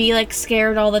just be like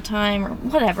scared all the time, or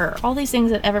whatever, all these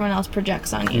things that everyone else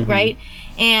projects on you, right?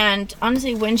 And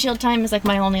honestly, windshield time is like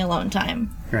my only alone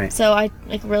time. Right. So I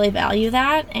like really value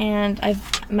that, and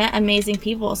I've met amazing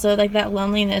people, so like that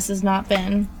loneliness has not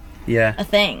been a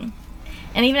thing.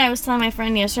 And even I was telling my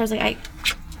friend yesterday, I was like,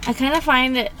 I kind of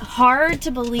find it hard to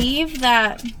believe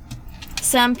that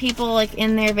some people like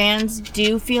in their vans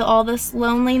do feel all this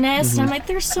loneliness. And I'm like,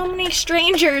 there's so many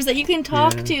strangers that you can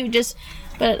talk to,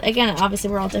 but again, obviously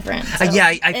we're all different. So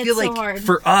I feel like hard.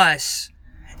 For us,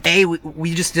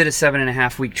 we just did a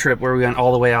 7.5 week trip where we went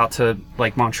all the way out to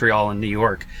like Montreal and New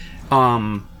York.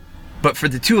 But for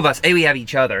the two of us, we have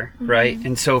each other, right?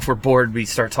 And so if we're bored, we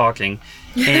start talking.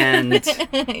 And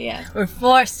we're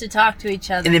forced to talk to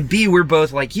each other. And then B, we're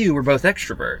both like you, we're both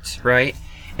extroverts, right?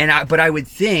 But I would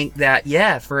think that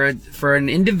for an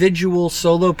individual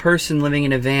solo person living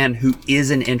in a van who is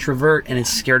an introvert and is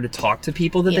scared to talk to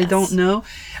people that they don't know,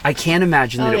 I can't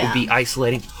imagine that it would be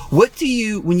isolating. What do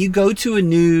you, when you go to a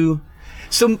new,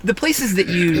 so the places that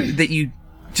you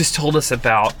just told us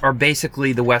about are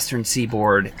basically the Western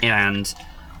Seaboard and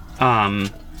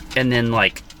then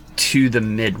like to the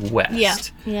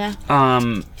Midwest.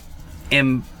 And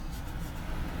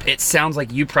it sounds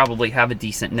like you probably have a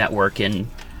decent network in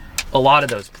a lot of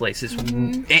those places.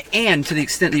 And to the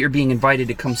extent that you're being invited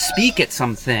to come speak at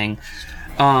something,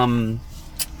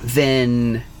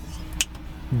 then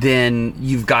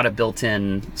you've got a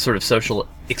built-in sort of social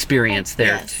experience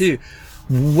there too.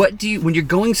 What do you, when you're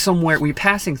going somewhere, when you're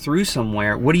passing through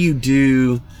somewhere, what do you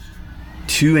do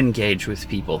to engage with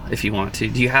people if you want to?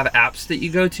 Do you have apps that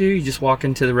you go to? You just walk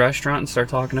into the restaurant and start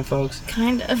talking to folks?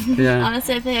 Kind of.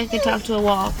 Honestly, I think I could talk to a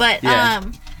wall. But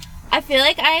I feel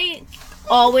like I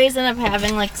always end up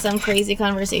having like some crazy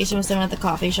conversation with someone at the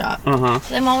coffee shop. So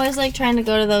I'm always like trying to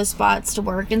go to those spots to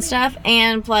work and stuff.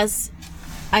 And plus,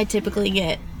 I typically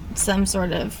get some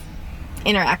sort of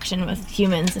interaction with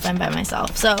humans if I'm by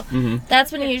myself. So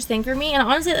that's been a huge thing for me. And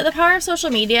honestly, the power of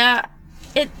social media,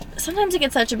 sometimes it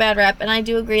gets such a bad rep, and I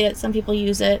do agree that some people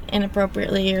use it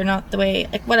inappropriately or not the way,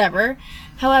 like whatever.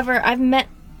 However, I've met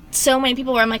so many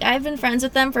people where I'm like, I've been friends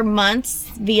with them for months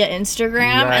via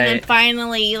Instagram, and then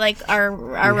finally like our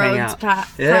roads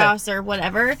cross or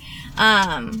whatever.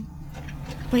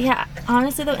 But yeah,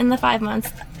 honestly though, in the 5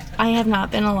 months, I have not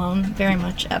been alone very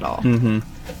much at all.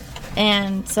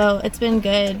 And so it's been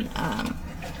good.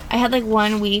 I had like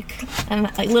 1 week, and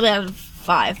like literally out of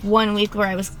 5, 1 week where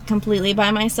I was completely by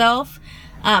myself,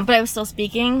 but I was still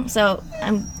speaking. So I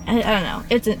don't know.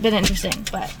 It's been interesting,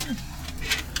 but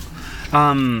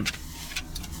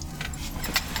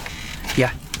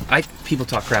people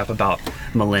talk crap about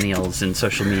millennials and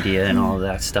social media and all of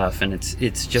that stuff, and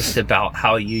it's just about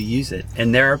how you use it.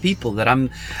 And there are people that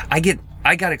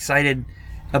I got excited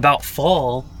about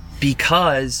fall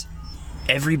because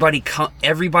everybody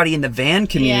in the van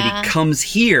community comes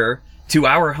here to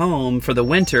our home for the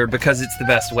winter because it's the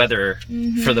best weather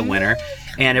for the winter,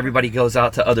 and everybody goes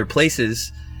out to other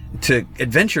places to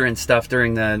adventure and stuff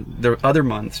during the other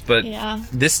months. But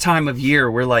this time of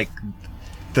year, we're like,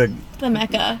 the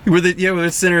Mecca. We're the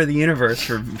center of the universe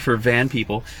for van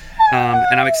people.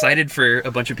 And I'm excited for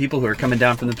a bunch of people who are coming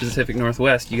down from the Pacific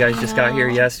Northwest. You guys just got here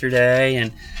yesterday,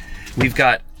 and we've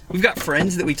got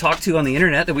friends that we talk to on the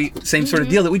internet that same sort of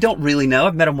deal that we don't really know.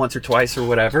 I've met them once or twice or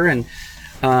whatever, and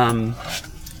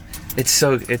it's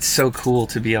so cool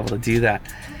to be able to do that.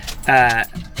 I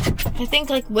think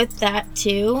like with that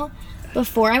too,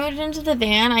 before I moved into the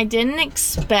van, I didn't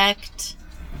expect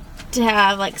to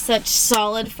have like such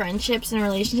solid friendships and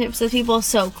relationships with people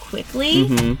so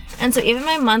quickly. And so even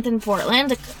my month in Portland,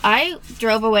 like, I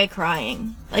drove away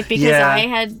crying, like, because I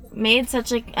had made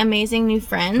such like amazing new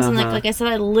friends. And like I said,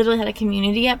 I literally had a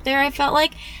community up there. I felt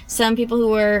like some people who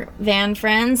were van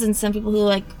friends and some people who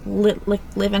like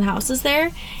live in houses there,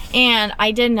 and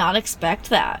I did not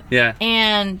expect that.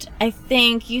 And I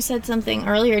think you said something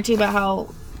earlier too about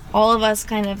how all of us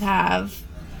kind of have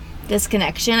this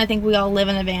connection. I think we all live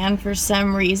in a van for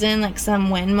some reason, like some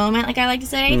win moment, like I like to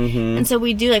say. And so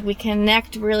we do, like, we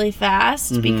connect really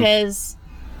fast because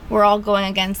we're all going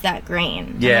against that grain.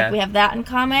 And, like, we have that in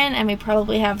common, and we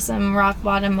probably have some rock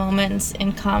bottom moments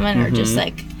in common, or just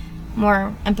like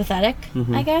more empathetic,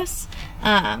 I guess.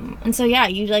 And so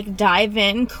you like dive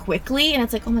in quickly, and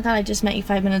it's like, oh my god, I just met you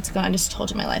 5 minutes ago and I just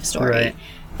told you my life story.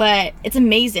 But it's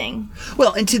amazing.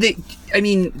 Well,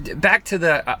 and back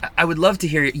to I would love to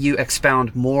hear you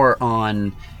expound more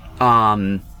on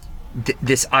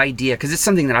this idea, because it's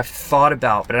something that I've thought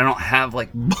about, but I don't have like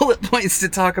bullet points to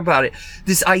talk about it.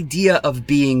 This idea of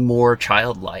being more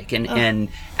childlike and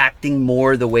acting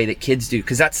more the way that kids do,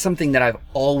 because that's something that I've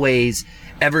always,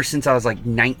 ever since I was like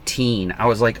 19, I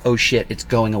was like, oh shit, it's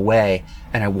going away,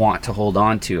 and I want to hold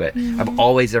on to it. I've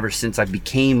always, ever since I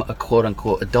became a quote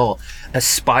unquote adult,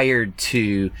 aspired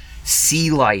to see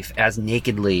life as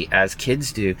nakedly as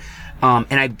kids do.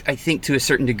 And I think to a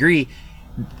certain degree,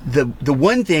 the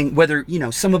one thing, whether,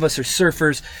 some of us are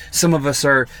surfers, some of us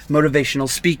are motivational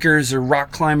speakers or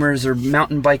rock climbers or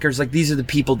mountain bikers, like these are the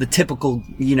people, the typical,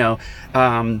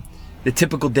 the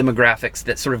typical demographics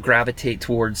that sort of gravitate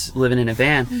towards living in a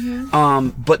van.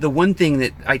 But the one thing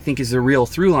that I think is the real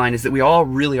through line is that we all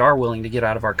really are willing to get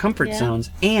out of our comfort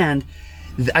zones. And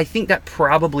I think that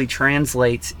probably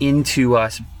translates into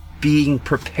us being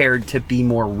prepared to be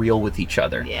more real with each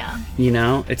other.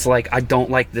 It's like, I don't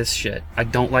like this shit. I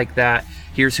don't like that.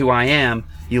 Here's who I am.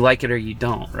 You like it or you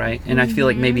don't, right? And I feel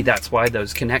like maybe that's why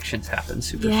those connections happen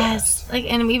super fast.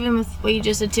 Like, and even with what you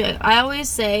just said too, like, I always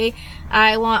say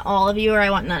I want all of you or I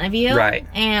want none of you. Right.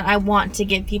 And I want to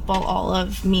give people all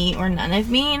of me or none of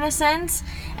me, in a sense.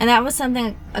 And that was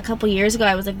something a couple years ago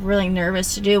I was like really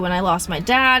nervous to do when I lost my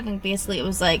dad. And basically it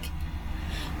was like,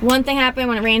 one thing happened: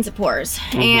 when it rains, it pours.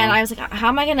 And I was like, how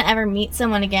am I going to ever meet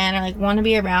someone again or like want to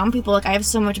be around people? Like, I have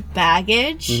so much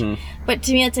baggage. But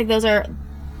to me, it's like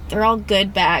they're all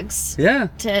good bags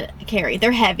to carry.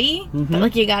 They're heavy, but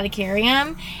like you got to carry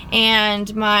them.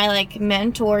 And my like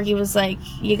mentor, he was like,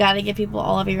 you got to give people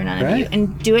all of you or none of you,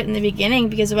 and do it in the beginning,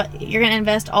 because you're going to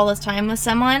invest all this time with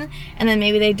someone, and then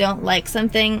maybe they don't like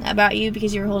something about you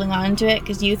because you were holding on to it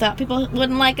because you thought people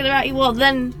wouldn't like it about you. Well,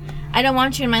 then I don't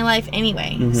want you in my life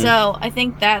anyway. So I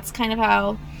think that's kind of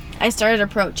how I started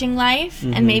approaching life.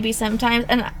 And maybe sometimes,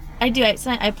 and I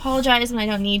apologize when I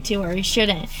don't need to or I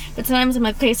shouldn't. But sometimes I'm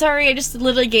like, okay, sorry, I just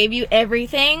literally gave you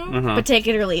everything, but take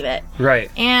it or leave it.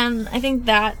 Right. And I think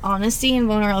that honesty and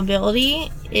vulnerability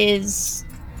is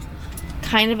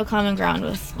kind of a common ground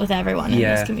with everyone in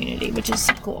this community, which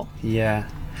is cool. Yeah,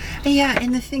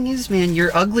 and the thing is, man,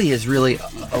 your ugly is really,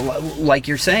 like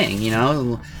you're saying,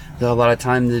 a lot of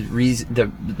time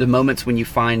the moments when you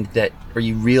find that, or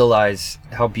you realize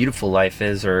how beautiful life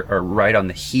is, are right on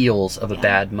the heels of a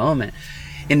bad moment.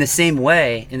 In the same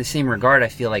way, in the same regard, I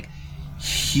feel like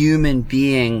human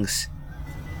beings'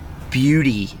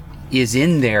 beauty is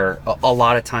in there a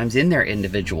lot of times in their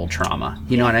individual trauma.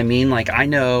 You know what I mean? Like, I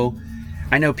know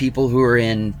people who are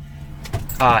in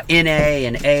NA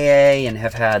and AA and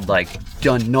have had like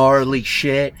done gnarly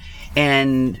shit,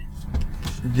 and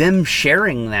them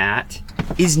sharing that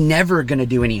is never going to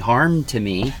do any harm to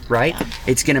me, right?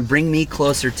 It's going to bring me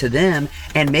closer to them,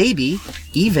 and maybe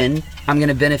even I'm going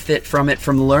to benefit from it,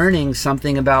 from learning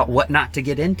something about what not to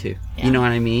get into. You know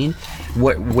what I mean?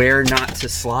 Where not to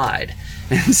slide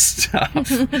and stuff.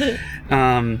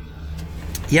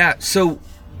 So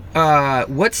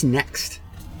what's next?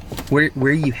 Where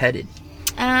are you headed?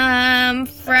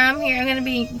 From here, I'm going to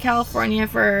be in California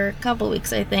for a couple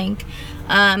weeks, I think.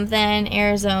 Then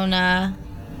Arizona,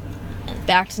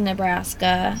 back to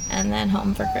Nebraska, and then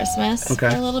home for Christmas for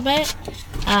a little bit.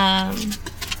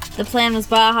 The plan was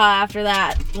Baja after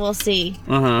that. We'll see.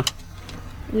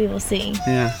 We will see.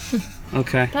 Yeah.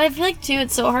 Okay. But I feel like, too,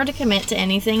 it's so hard to commit to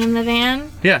anything in the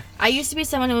van. Yeah. I used to be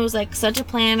someone who was, like, such a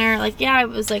planner. Like, yeah, I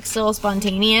was, like, still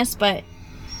spontaneous, but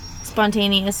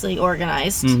spontaneously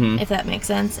organized, if that makes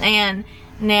sense. And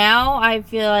now I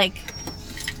feel like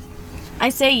I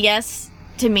say yes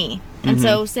to me. And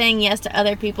so saying yes to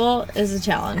other people is a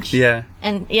challenge. Yeah.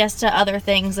 And yes to other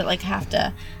things that, like, have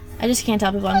to... I just can't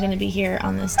tell people I'm going to be here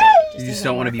on this day. You just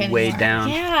don't want to be weighed down.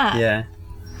 Yeah. Yeah.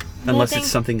 Unless it's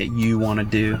something that you want to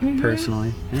do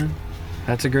personally. Yeah.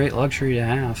 That's a great luxury to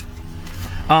have.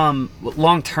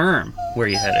 Long term, where are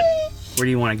you headed? Where do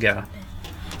you want to go?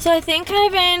 So I think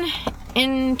kind of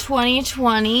in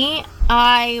 2020,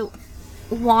 I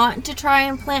want to try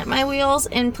and plant my wheels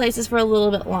in places for a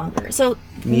little bit longer. So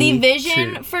the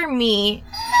vision for me,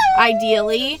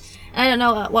 ideally, and I don't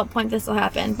know at what point this will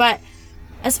happen, but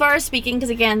as far as speaking, because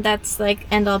again, that's like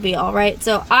end all be all, right?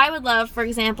 So I would love, for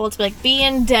example, to like be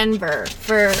in Denver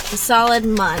for a solid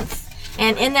month,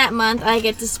 and in that month I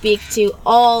get to speak to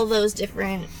all those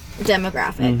different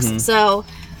demographics. So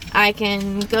I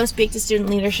can go speak to student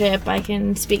leadership, I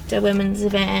can speak to a women's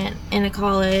event in a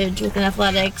college within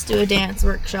athletics, do a dance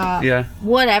workshop,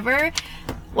 whatever,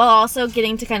 while also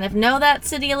getting to kind of know that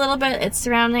city a little bit, its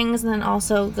surroundings, and then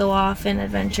also go off and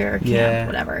adventure, camp,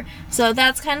 whatever. So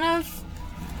that's kind of,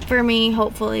 for me,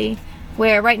 hopefully,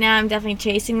 where right now I'm definitely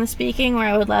chasing the speaking, where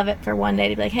I would love it for one day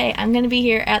to be like, hey, I'm going to be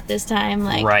here at this time,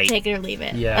 like, take it or leave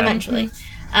it, eventually.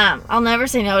 I'll never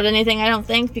say no to anything, I don't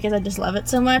think, because I just love it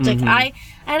so much. Like, I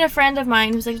had a friend of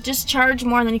mine who's like, just charge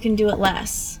more and then you can do it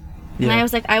less. And I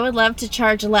was like, I would love to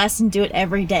charge less and do it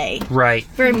every day. Right.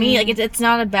 For me, like, it's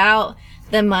not about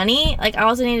the money. Like,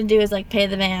 all I need to do is, like, pay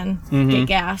the van, get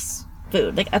gas,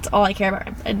 food. Like, that's all I care about.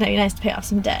 It'd be nice to pay off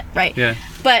some debt, right? Yeah.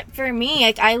 But for me,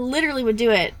 like, I literally would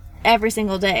do it every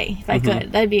single day if I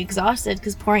could. I'd be exhausted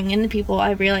because pouring into people,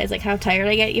 I realize, like, how tired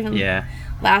I get. Even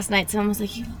last night, someone was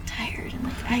like, you look tired. I'm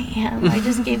like, I am. I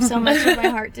just gave so much of my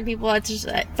heart to people. It's just,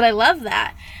 but I love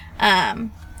that.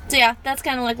 So yeah, that's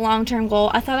kind of like long-term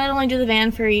goal. I thought I'd only do the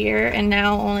van for a year, and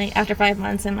now only after 5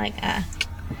 months, I'm like,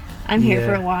 I'm here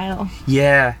for a while.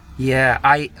 Yeah.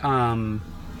 I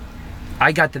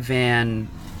got the van,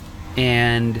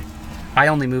 and I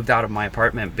only moved out of my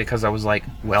apartment because I was like,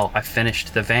 well, I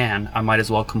finished the van. I might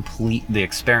as well complete the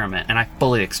experiment. And I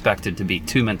fully expected to be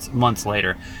 2 months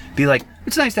later, be like,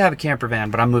 it's nice to have a camper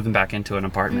van, but I'm moving back into an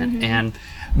apartment. And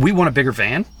we want a bigger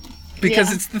van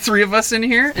because it's the three of us in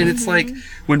here. And it's like,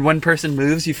 when one person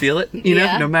moves, you feel it, you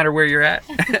know, no matter where you're at.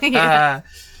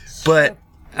 But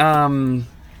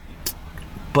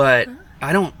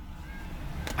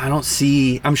I don't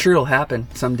see, I'm sure it'll happen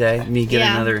someday, me get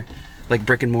another like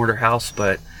brick and mortar house,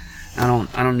 but I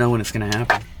don't know when it's gonna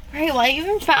happen. Right, well, I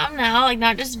even found now, like,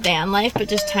 not just van life, but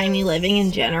just tiny living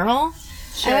in general.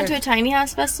 I went to a tiny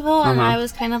house festival, and I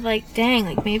was kind of like, dang,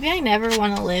 like, maybe I never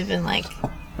want to live in, like,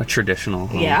 a traditional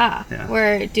home.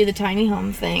 Where do the tiny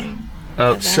home thing.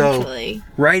 So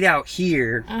right out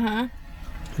here,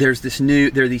 there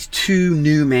are these two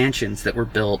new mansions that were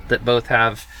built that both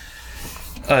have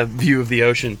a view of the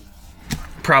ocean,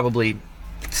 probably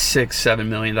 $6-7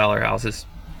 million houses.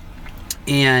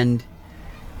 And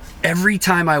every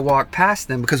time I walk past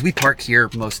them, because we park here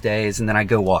most days, and then I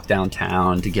go walk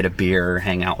downtown to get a beer or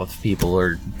hang out with people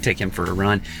or take him for a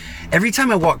run. Every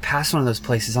time I walk past one of those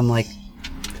places, I'm like,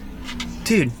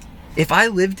 dude, if I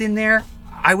lived in there,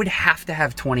 I would have to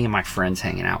have 20 of my friends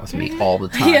hanging out with me all the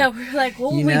time. Yeah, we're like,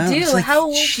 what would we do? Like, how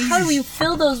do we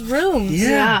fill those rooms?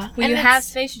 Yeah. When you have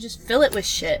space, you just fill it with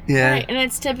shit. Yeah. Right. And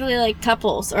it's typically like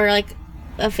couples or like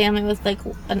a family with like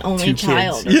an only 2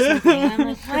 child kids. or something. And I'm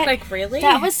like, what? Like, really?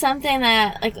 That was something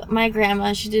that, like, my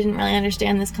grandma, she didn't really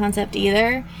understand this concept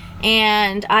either.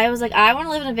 And I was like, I want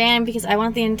to live in a van because I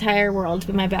want the entire world to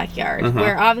be my backyard.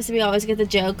 Where obviously we always get the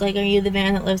joke, like, are you the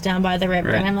van that lives down by the river?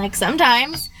 Right. And I'm like,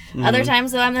 sometimes. Other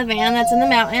times, though, I'm the van that's in the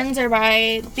mountains or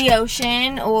by the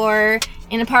ocean or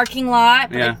in a parking lot.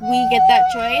 But, like, we get that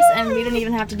choice, and we don't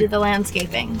even have to do the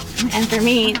landscaping. And for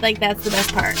me, like, that's the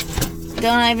best part.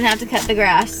 Don't even have to cut the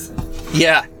grass.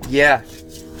 Yeah.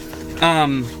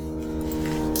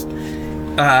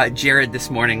 Jared this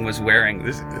morning was wearing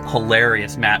this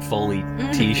hilarious Matt Foley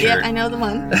t-shirt. Yeah, I know the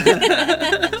one.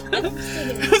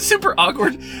 Super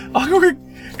awkward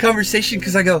conversation,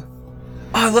 because I go,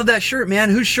 oh, I love that shirt, man.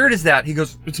 Whose shirt is that? He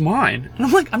goes, it's mine. And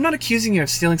I'm like, I'm not accusing you of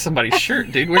stealing somebody's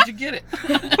shirt, dude. Where'd you get it?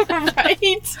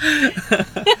 Right.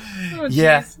 Oh,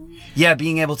 Yeah. geez. Yeah,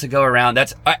 being able to go around.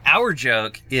 That's our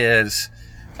joke is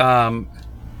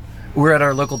we're at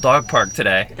our local dog park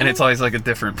today, and it's always like a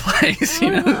different place,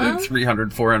 you know,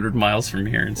 300, 400 miles from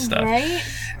here and stuff. Right?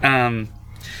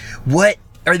 What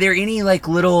are there any like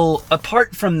little,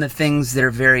 apart from the things that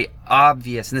are very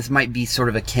obvious, and this might be sort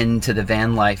of akin to the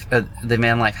van life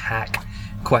hack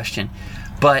question,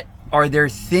 but are there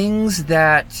things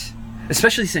that,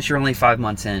 especially since you're only 5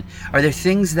 months in, are there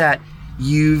things that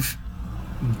you've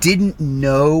didn't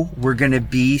know were gonna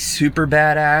be super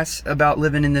badass about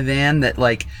living in the van that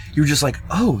like you're just like,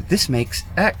 oh, this makes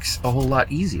X a whole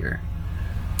lot easier?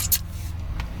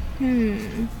 So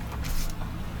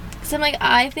I'm like,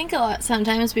 I think a lot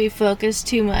sometimes we focus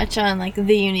too much on like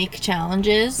the unique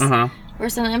challenges. Or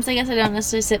sometimes I guess I don't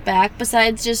necessarily sit back.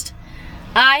 Besides just,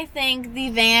 I think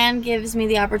the van gives me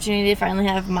the opportunity to finally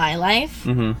have my life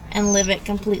and live it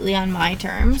completely on my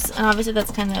terms. And obviously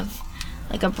that's kind of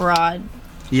like a broad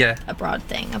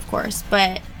thing, of course.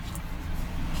 But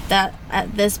that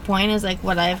at this point is like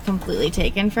what I've completely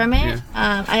taken from it.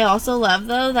 I also love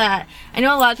though that I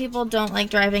know a lot of people don't like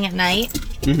driving at night.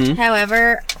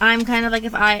 However, I'm kind of like,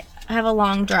 if I have a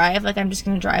long drive, like I'm just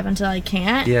gonna drive until I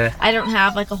can't. I don't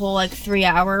have like a whole like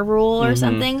 3-hour rule or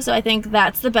something. So I think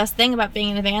that's the best thing about being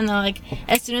in a van though. Like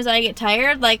as soon as I get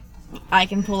tired, like I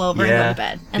can pull over and go to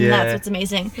bed, and that's what's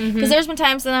amazing. Because there's been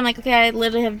times that I'm like, okay, I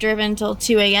literally have driven till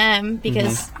 2 a.m.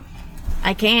 because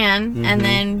I can, and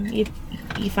then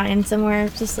you find somewhere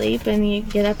to sleep and you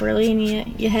get up early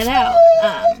and you head out.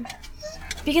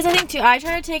 Because I think too, I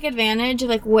try to take advantage of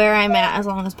like where I'm at as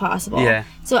long as possible.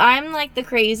 So I'm like the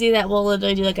crazy that will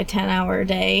literally do like a 10-hour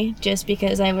day just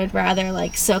because I would rather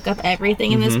like soak up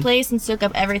everything in this place and soak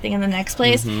up everything in the next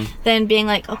place than being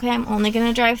like, okay, I'm only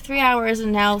gonna drive 3 hours,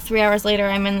 and now 3 hours later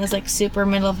I'm in this like super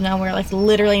middle of nowhere, like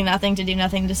literally nothing to do,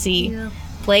 nothing to see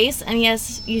place. And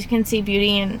yes, you can see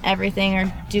beauty and everything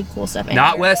or do cool stuff anywhere.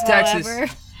 Not West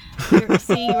Texas.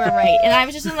 See, you were right. And I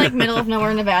was just in like middle of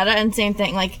nowhere, Nevada, and same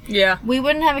thing. Like, we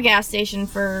wouldn't have a gas station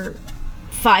for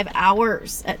 5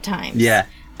 hours at times.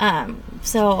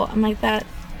 So I'm like, that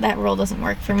rule doesn't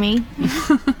work for me. We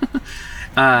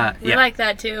like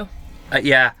that too.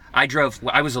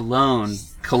 I was alone.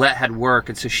 Colette had work,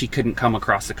 and so she couldn't come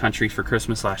across the country for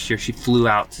Christmas last year. She flew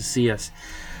out to see us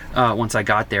once I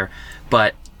got there.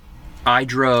 But I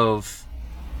drove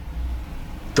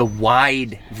the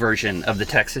wide version of the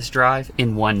Texas drive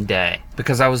in one day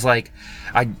because I was like,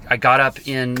 I got up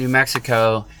in New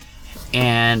Mexico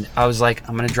and I was like,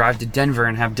 I'm gonna drive to Denver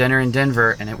and have dinner in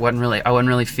Denver, and I wasn't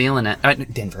really feeling it.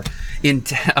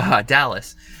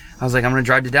 Dallas. I was like, I'm gonna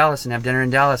drive to Dallas and have dinner in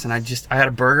Dallas, and I had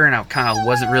a burger and I kind of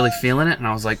wasn't really feeling it, and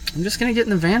I was like, I'm just gonna get in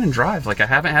the van and drive. Like, I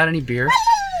haven't had any beer,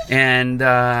 and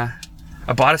I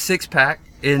bought a 6-pack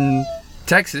in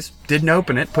Texas, didn't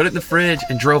open it, put it in the fridge,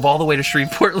 and drove all the way to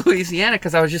Shreveport, Louisiana,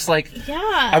 because I was just like,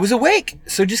 I was awake,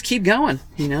 so just keep going,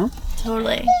 you know?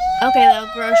 Totally. Okay, though,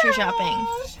 grocery shopping.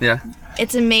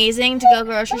 It's amazing to go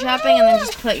grocery shopping and then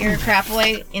just put your crap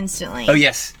away instantly. Oh,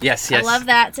 yes. I love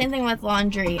that. Same thing with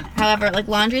laundry. However, like,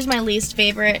 laundry is my least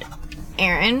favorite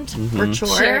errand or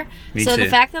chore. So the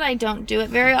fact that I don't do it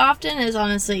very often is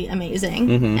honestly amazing.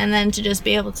 And then to just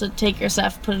be able to take your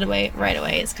stuff, put it away right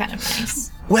away is kind of nice.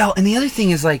 Well, and the other thing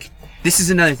is, like, this is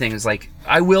another thing, is like,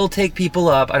 I will take people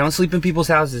up. I don't sleep in people's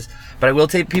houses, but I will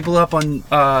take people up on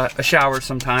a shower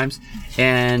sometimes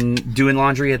and doing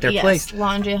laundry at their place.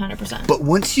 Laundry 100%. But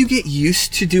once you get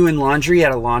used to doing laundry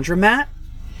at a laundromat,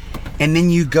 and then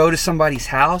you go to somebody's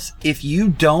house, if you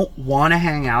don't want to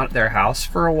hang out at their house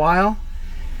for a while,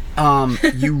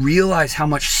 you realize how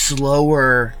much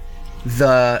slower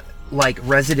the like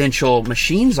residential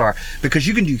machines are, because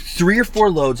you can do 3 or 4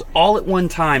 loads all at one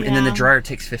time, and then the dryer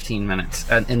takes 15 minutes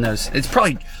in those. It's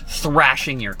probably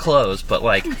thrashing your clothes, but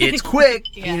like it's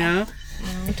quick. You know?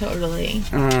 Totally.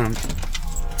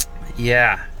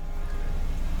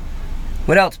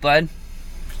 What else, bud?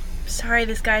 Sorry,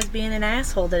 this guy's being an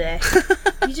asshole today.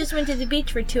 You just went to the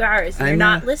beach for 2 hours and you're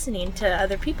not listening to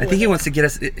other people. I think he wants to get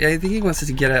us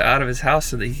to get out of his house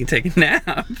so that he can take a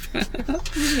nap.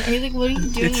 He's like, what are you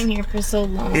doing in here for so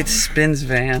long? It's Spin's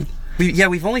van.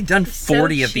 We've only done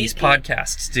 40 of these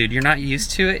podcasts, dude. You're not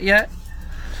used to it yet?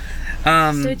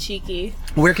 So cheeky.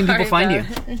 Where can people find you?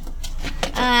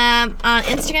 On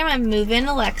Instagram, I'm Movin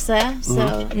Alexa,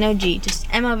 so no G, just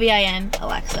MOVIN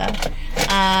Alexa.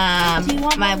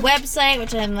 My website,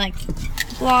 which I'm like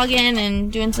blogging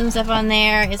and doing some stuff on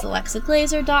there, is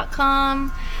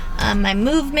alexaglazer.com. My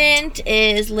movement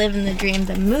is Living the Dream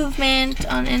the Movement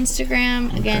on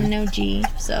Instagram. Again, no G,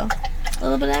 so a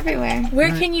little bit everywhere. Where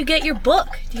can you get your book?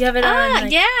 Do you have it on?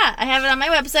 I have it on my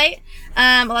website,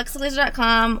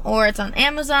 alexaglazer.com, or it's on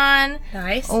Amazon.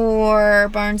 Nice. Or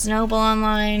Barnes & Noble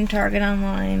online, Target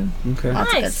online. Okay.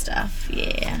 Lots of good stuff.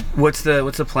 Yeah. What's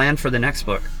the plan for the next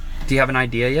book? Do you have an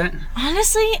idea yet?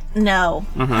 Honestly, no.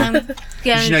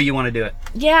 You know you want to do it.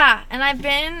 Yeah, and I've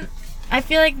been I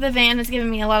feel like the van has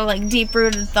given me a lot of like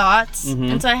deep-rooted thoughts,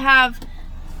 and so I have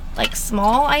like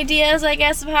small ideas, I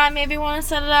guess, of how I maybe want to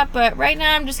set it up. But right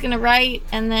now, I'm just gonna write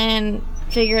and then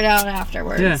figure it out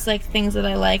afterwards. Yeah. Like things that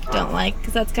I like, don't like,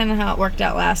 because that's kind of how it worked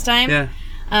out last time. Yeah.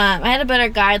 I had a better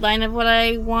guideline of what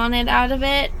I wanted out of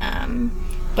it.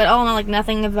 But all in all, like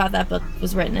nothing about that book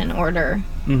was written in order.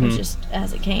 It was just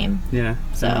as it came. Yeah.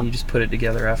 So And you just put it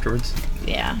together afterwards.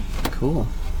 Yeah. Cool.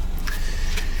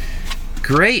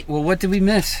 Great. Well, what did we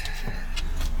miss?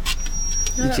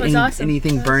 No, that was awesome.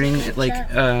 Anything That was burning, a good like,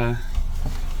 chat.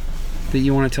 that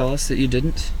you want to tell us that you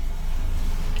didn't?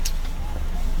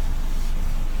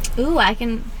 Ooh, I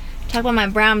can talk about my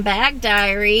brown bag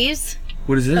diaries.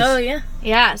 What is this? Oh yeah.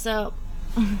 Yeah, so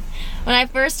when I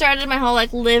first started my whole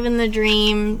like live in the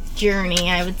dream journey,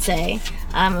 I would say,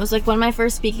 it was like one of my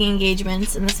first speaking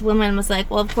engagements, and this woman was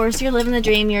like, well, of course you're living the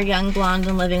dream, you're young, blonde,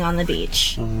 and living on the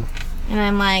beach. And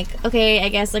I'm like, okay, I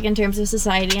guess like in terms of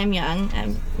society, I'm young.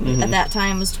 At that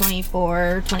time was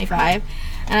 24, 25.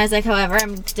 And I was like, however,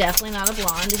 I'm definitely not a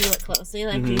blonde if you look closely.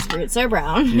 Like, these roots are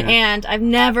brown. Yeah. And I've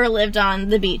never lived on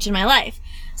the beach in my life.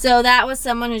 So that was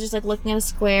someone who's just like looking at a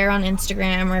square on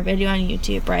Instagram or a video on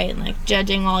YouTube, right? And like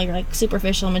judging all your like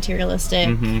superficial,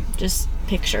 materialistic, just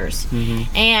pictures.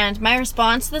 And my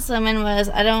response to this woman was,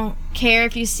 I don't care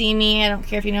if you see me. I don't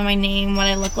care if you know my name, what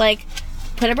I look like.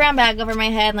 Put a brown bag over my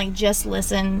head and like just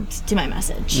listen to my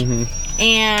message.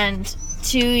 And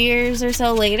 2 years or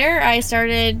so later, I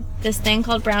started this thing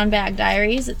called Brown Bag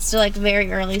Diaries. It's still like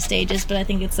very early stages, but I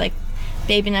think it's like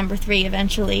baby number 3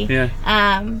 eventually. Yeah.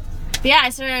 But yeah, I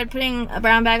started putting a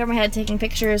brown bag over my head, taking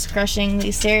pictures, crushing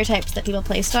these stereotypes that people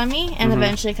placed on me, and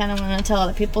eventually kind of want to tell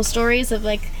other people's stories of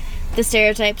like the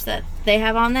stereotypes that they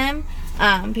have on them.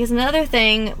 Because another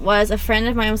thing was, a friend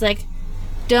of mine was like,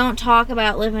 don't talk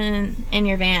about living in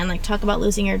your van, like talk about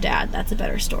losing your dad. That's a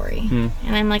better story. And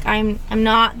I'm like, I'm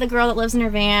not the girl that lives in her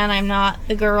van. I'm not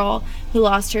the girl who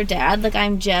lost her dad. Like,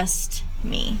 I'm just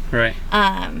me. Right.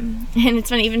 And it's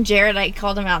funny, even Jared, I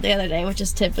called him out the other day, which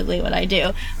is typically what I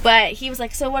do. But he was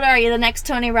like, so what are you, the next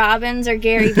Tony Robbins or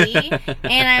Gary Vee?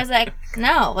 And I was like,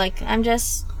 no, like, I'm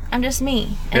just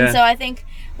me. And Yeah. so I think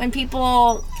when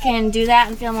people can do that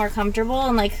and feel more comfortable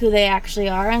in like who they actually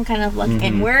are and kind of look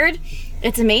inward,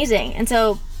 it's amazing. And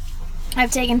so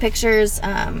I've taken pictures,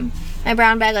 my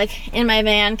brown bag, like in my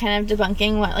van, kind of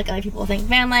debunking what like other people think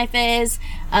van life is.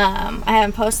 I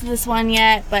haven't posted this one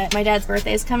yet, but my dad's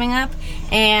birthday is coming up,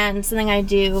 and something I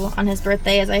do on his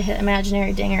birthday is I hit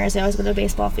imaginary dingers. I always go to a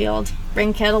baseball field,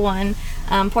 bring Kettle One,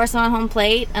 pour some on home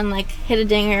plate, and like hit a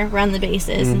dinger, run the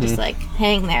bases, and just like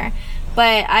hang there.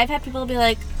 But I've had people be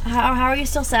like, how are you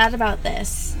still sad about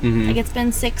this? Like, it's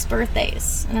been 6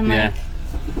 birthdays. And I'm like,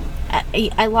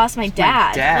 I lost my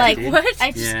dad. Like, dude. What?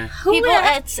 I just, Yeah. people,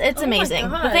 Who- it's Oh my amazing. The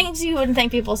God. things you wouldn't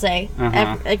think people say.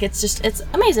 Like, it's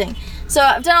amazing. So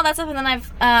I've done all that stuff, and then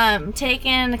I've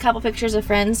taken a couple pictures of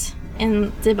friends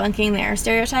in debunking their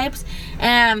stereotypes.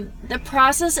 The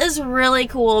process is really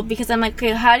cool because I'm like,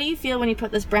 okay, how do you feel when you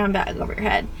put this brown bag over your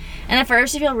head? And at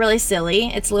first you feel really silly.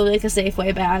 It's literally like a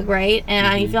Safeway bag, right?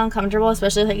 And you feel uncomfortable,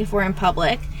 especially like if we're in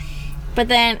public. But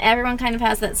then everyone kind of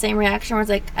has that same reaction where it's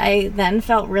like, I then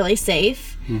felt really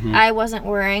safe. I wasn't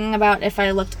worrying about if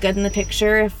I looked good in the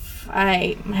picture, if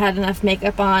I had enough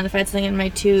makeup on, if I had something in my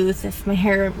tooth, if my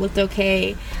hair looked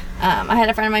okay. I had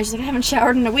a friend of mine, she's like, I haven't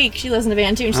showered in a week. She lives in a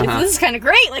van too. And she's like, this is kind of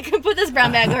great. Like, put this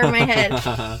brown bag over my head.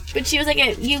 But she was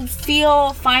like, you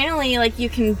feel finally like you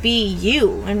can be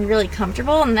you and really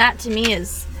comfortable. And that to me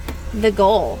is the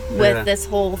goal with this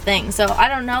whole thing. So I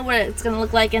don't know what it's going to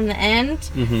look like in the end,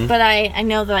 but I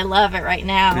know that I love it right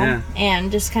now.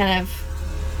 And just kind of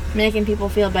making people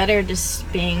feel better,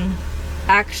 just being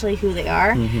actually who they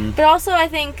are. But also I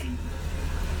think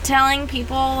telling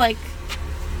people like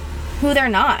who they're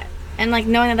not, and like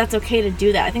knowing that that's okay to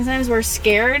do that. I think sometimes we're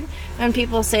scared when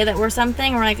people say that we're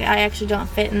something, we're like, I actually don't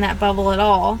fit in that bubble at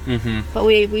all. But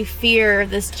we fear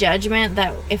this judgment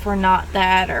that if we're not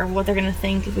that, or what they're gonna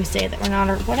think if we say that we're not,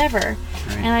 or whatever.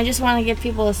 And I just want to give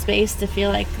people a space to feel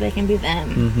like they can be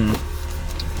them.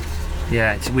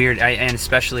 Yeah, it's weird. And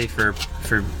especially for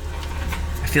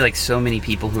I feel like so many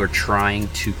people who are trying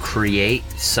to create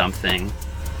something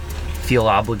feel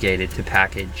obligated to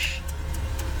package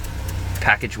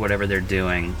whatever they're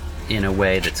doing in a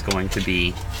way that's going to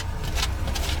be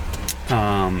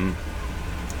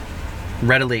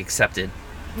readily accepted.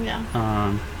 Yeah.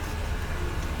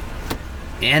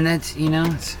 And it's,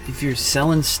 it's, if you're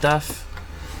selling stuff,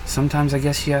 sometimes I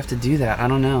guess you have to do that. I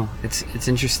don't know. It's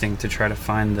interesting to try to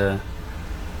find the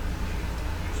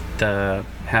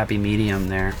happy medium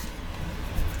there.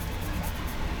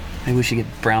 Maybe we should get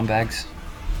brown bags.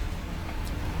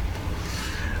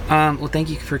 Well, thank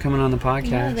you for coming on the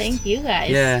podcast. No, thank you guys.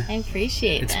 Yeah. I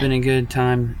appreciate it. It's been a good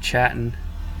time chatting.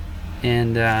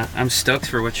 And I'm stoked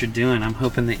for what you're doing. I'm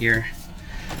hoping that you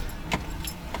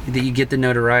get the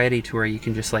notoriety to where you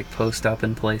can just like post up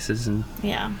in places and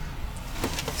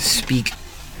speak.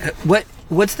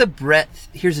 What's the breadth?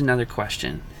 Here's another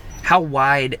question. How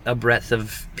wide a breadth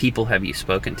of people have you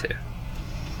spoken to?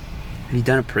 Have you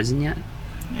done a prison yet?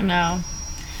 No.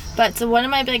 But so one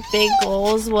of my big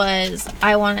goals was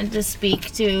I wanted to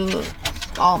speak to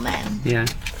all men. Yeah.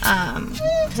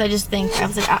 So I just think, I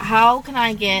was like, how can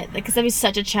I get, because that'd be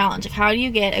such a challenge. Like, how do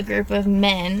you get a group of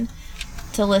men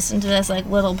to listen to this, like,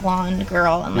 little blonde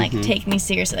girl and, like, take me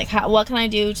seriously? Like, what can I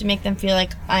do to make them feel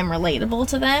like I'm relatable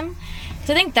to them?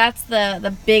 So I think that's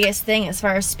the biggest thing as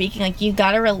far as speaking. Like, you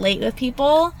gotta relate with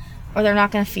people or they're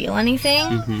not gonna feel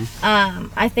anything.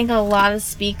 I think a lot of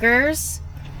speakers,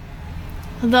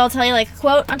 they'll tell you like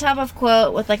quote on top of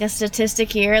quote with like a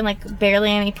statistic here and like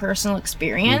barely any personal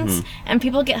experience, and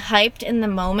people get hyped in the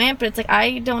moment, but it's like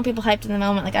I don't want people hyped in the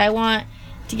moment. Like I want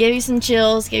to give you some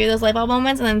chills, give you those light bulb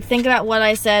moments, and then think about what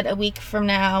I said a week from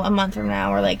now, a month from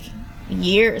now, or like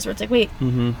years where it's like, wait,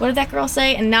 what did that girl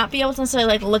say? And not be able to necessarily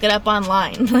like look it up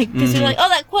online, like because you're like, oh,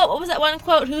 that quote, what was that one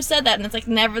quote, who said that? And it's like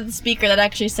never the speaker that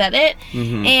actually said it.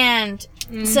 And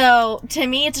so to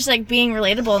me it's just like being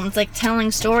relatable, and it's like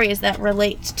telling stories that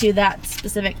relate to that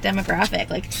specific demographic.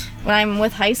 Like when I'm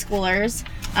with high schoolers,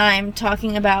 I'm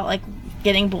talking about like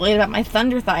getting bullied about my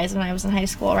thunder thighs when I was in high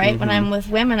school, right? When I'm with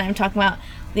women, I'm talking about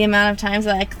the amount of times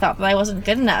that I thought that I wasn't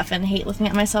good enough and hate looking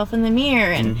at myself in the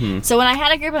mirror. And so when I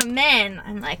had a group of men,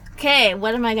 I'm like, okay,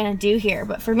 what am I going to do here?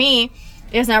 But for me,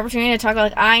 there's an opportunity to talk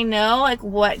about, like, I know, like,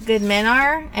 what good men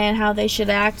are and how they should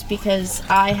act because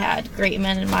I had great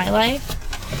men in my life.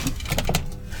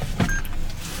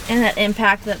 And that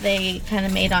impact that they kind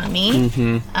of made on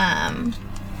me.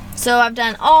 So I've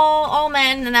done all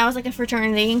men, and that was like a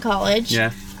fraternity in college.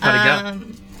 Yeah. How'd it go?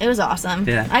 It was awesome.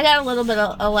 Yeah. I got a little bit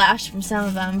of a lash from some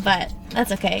of them, but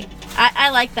that's okay.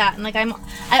 I like that, and like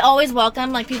I always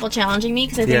welcome like people challenging me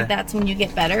because I think that's when you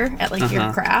get better at like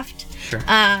your craft. Sure.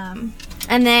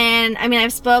 And then I mean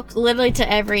I've spoke literally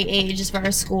to every age as far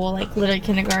as school, like literally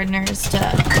kindergartners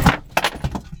to.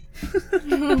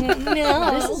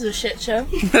 No, this is a shit show.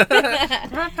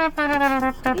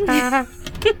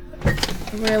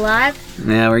 We're live.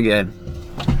 Yeah, we're good.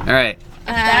 All right.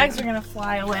 Bags are gonna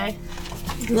fly away.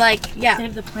 Like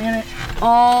Save the planet.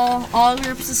 all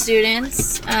groups of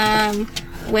students,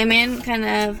 women kind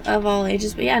of all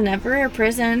ages, but yeah, never a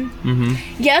prison.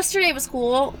 Yesterday was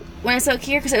cool when I spoke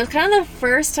here because it was kind of the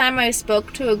first time I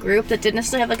spoke to a group that didn't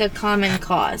necessarily have like a common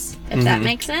cause, if that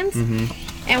makes sense.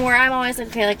 And where I'm always like,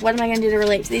 okay, like what am I gonna do to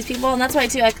relate to these people? And that's why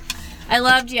too, like I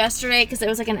loved yesterday because it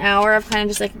was like an hour of kind of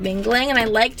just like mingling, and I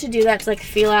like to do that to like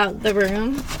feel out the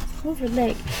room. Over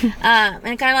leg. And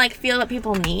kind of like feel what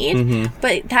people need.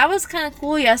 But that was kind of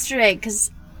cool yesterday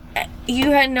because you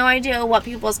had no idea what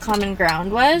people's common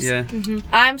ground was. Yeah.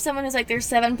 I'm someone who's like, there's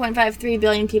 7.53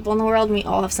 billion people in the world and we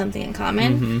all have something in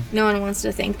common. No one wants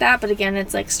to think that, but again,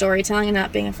 it's like storytelling and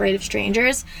not being afraid of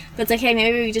strangers. But it's like, hey,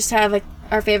 maybe we just have like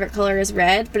our favorite color is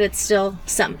red, but it's still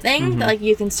something that like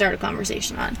you can start a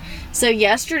conversation on. So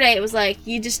yesterday it was like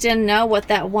you just didn't know what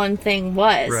that one thing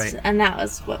was. Right. And that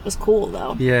was what was cool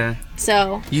though. Yeah.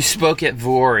 So you spoke at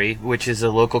Vori, which is a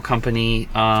local company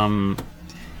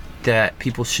that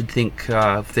people should think,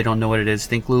 if they don't know what it is,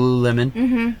 think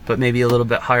Lululemon, but maybe a little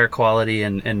bit higher quality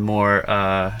and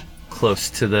more close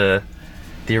to the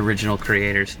original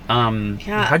creators.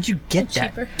 How'd you get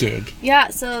that gig? Yeah,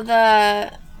 so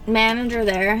the manager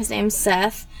there, his name's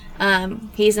Seth.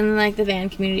 He's in like the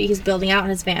van community. He's building out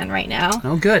his van right now.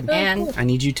 Oh, good. And I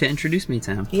need you to introduce me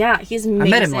to him. yeah, he's amazing. I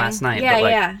met him last night. Yeah, but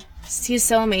like, yeah. He's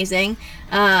so amazing.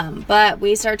 But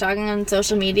we started talking on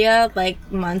social media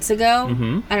like months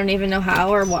ago. I don't even know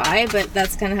how or why, but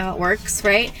that's kind of how it works,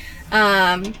 right?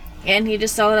 And he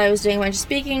just saw that I was doing a bunch of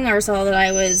speaking, or saw that I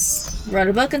wrote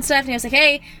a book and stuff, and he was like,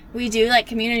 hey, we do like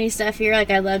community stuff here, like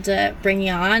I'd love to bring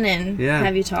you on and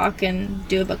have you talk and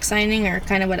do a book signing or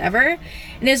kind of whatever.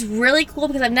 And it's really cool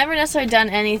because I've never necessarily done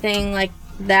anything like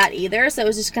that either, so it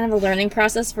was just kind of a learning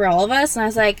process for all of us. And I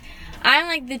was like, I'm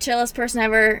like the chillest person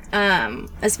ever,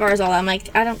 as far as all that. I'm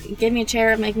like, I don't, give me a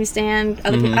chair, make me stand,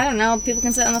 other people, I don't know, people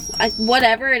can sit on the, like,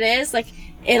 whatever it is, like,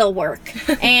 it'll work.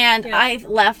 And I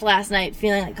left last night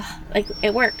feeling like, oh, like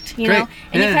it worked, you know?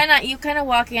 And you kind of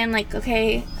walk in like,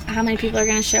 okay, how many people are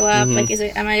going to show up? Like,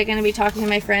 am I going to be talking to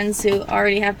my friends who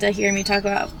already have to hear me talk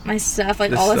about my stuff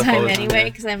like all the time anyway?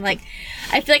 Because I'm like,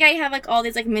 I feel like I have like all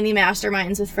these like mini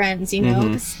masterminds with friends, you know?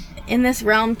 'Cause in this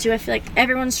realm too, I feel like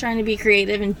everyone's trying to be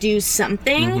creative and do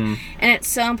something, and it's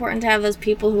so important to have those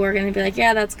people who are going to be like,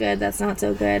 yeah, that's good, that's not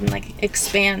so good, and like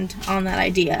expand on that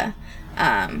idea.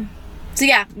 So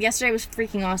yeah, yesterday was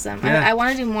freaking awesome. Yeah. I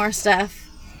want to do more stuff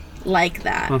like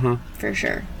that for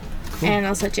sure. Cool. And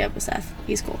I'll set you up with Seth.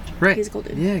 He's cool. Right. He's a cool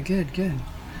dude. Yeah, good.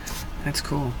 That's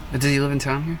cool. Does he live in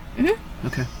town here? Mm-hmm.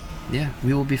 Okay. Yeah,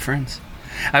 we will be friends.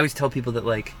 I always tell people that,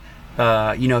 like,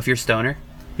 if you're a stoner,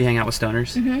 you hang out with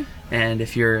stoners. Mm-hmm. And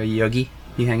if you're a yogi,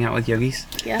 you hang out with yogis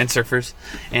and surfers.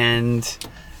 And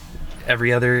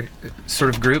every other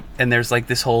sort of group, and there's like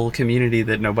this whole community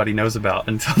that nobody knows about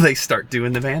until they start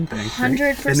doing the van thing.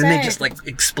 100%. And then they just like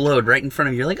explode right in front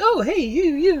of you. You're like, oh, hey,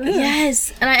 you. Yeah.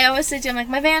 Yes. And I always say to them, like,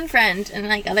 my van friend, and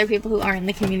like other people who aren't in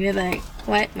the community, they're like,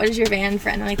 what is your van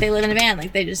friend? And, like, they live in a van,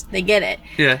 like they get it.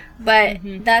 Yeah. But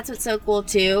that's what's so cool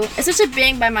too, especially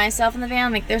being by myself in the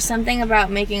van. Like, there's something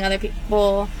about making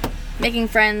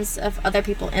friends of other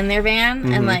people in their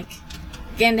van, and like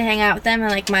getting to hang out with them, and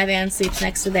like my van sleeps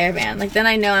next to their van. Like, then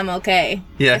I know I'm okay.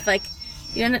 Yeah. If like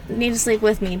you don't need to sleep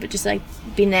with me, but just like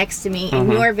be next to me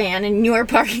in your van in your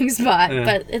parking spot. Yeah.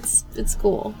 But it's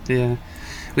cool. Yeah.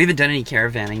 We haven't done any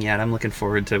caravanning yet. I'm looking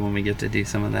forward to when we get to do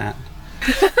some of that.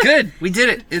 Good. We did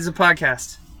it. It's a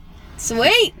podcast.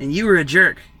 Sweet. And you were a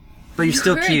jerk, but you're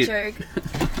still cute. A jerk.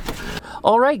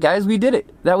 All right, guys, we did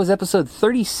it. That was episode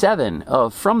 37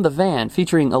 of From the Van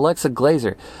featuring Alexa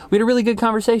Glazer. We had a really good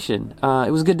conversation.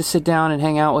 It was good to sit down and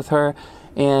hang out with her,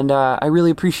 and I really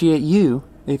appreciate you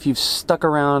if you've stuck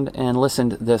around and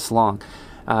listened this long.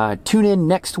 Tune in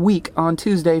next week on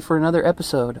Tuesday for another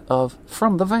episode of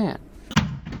From the Van.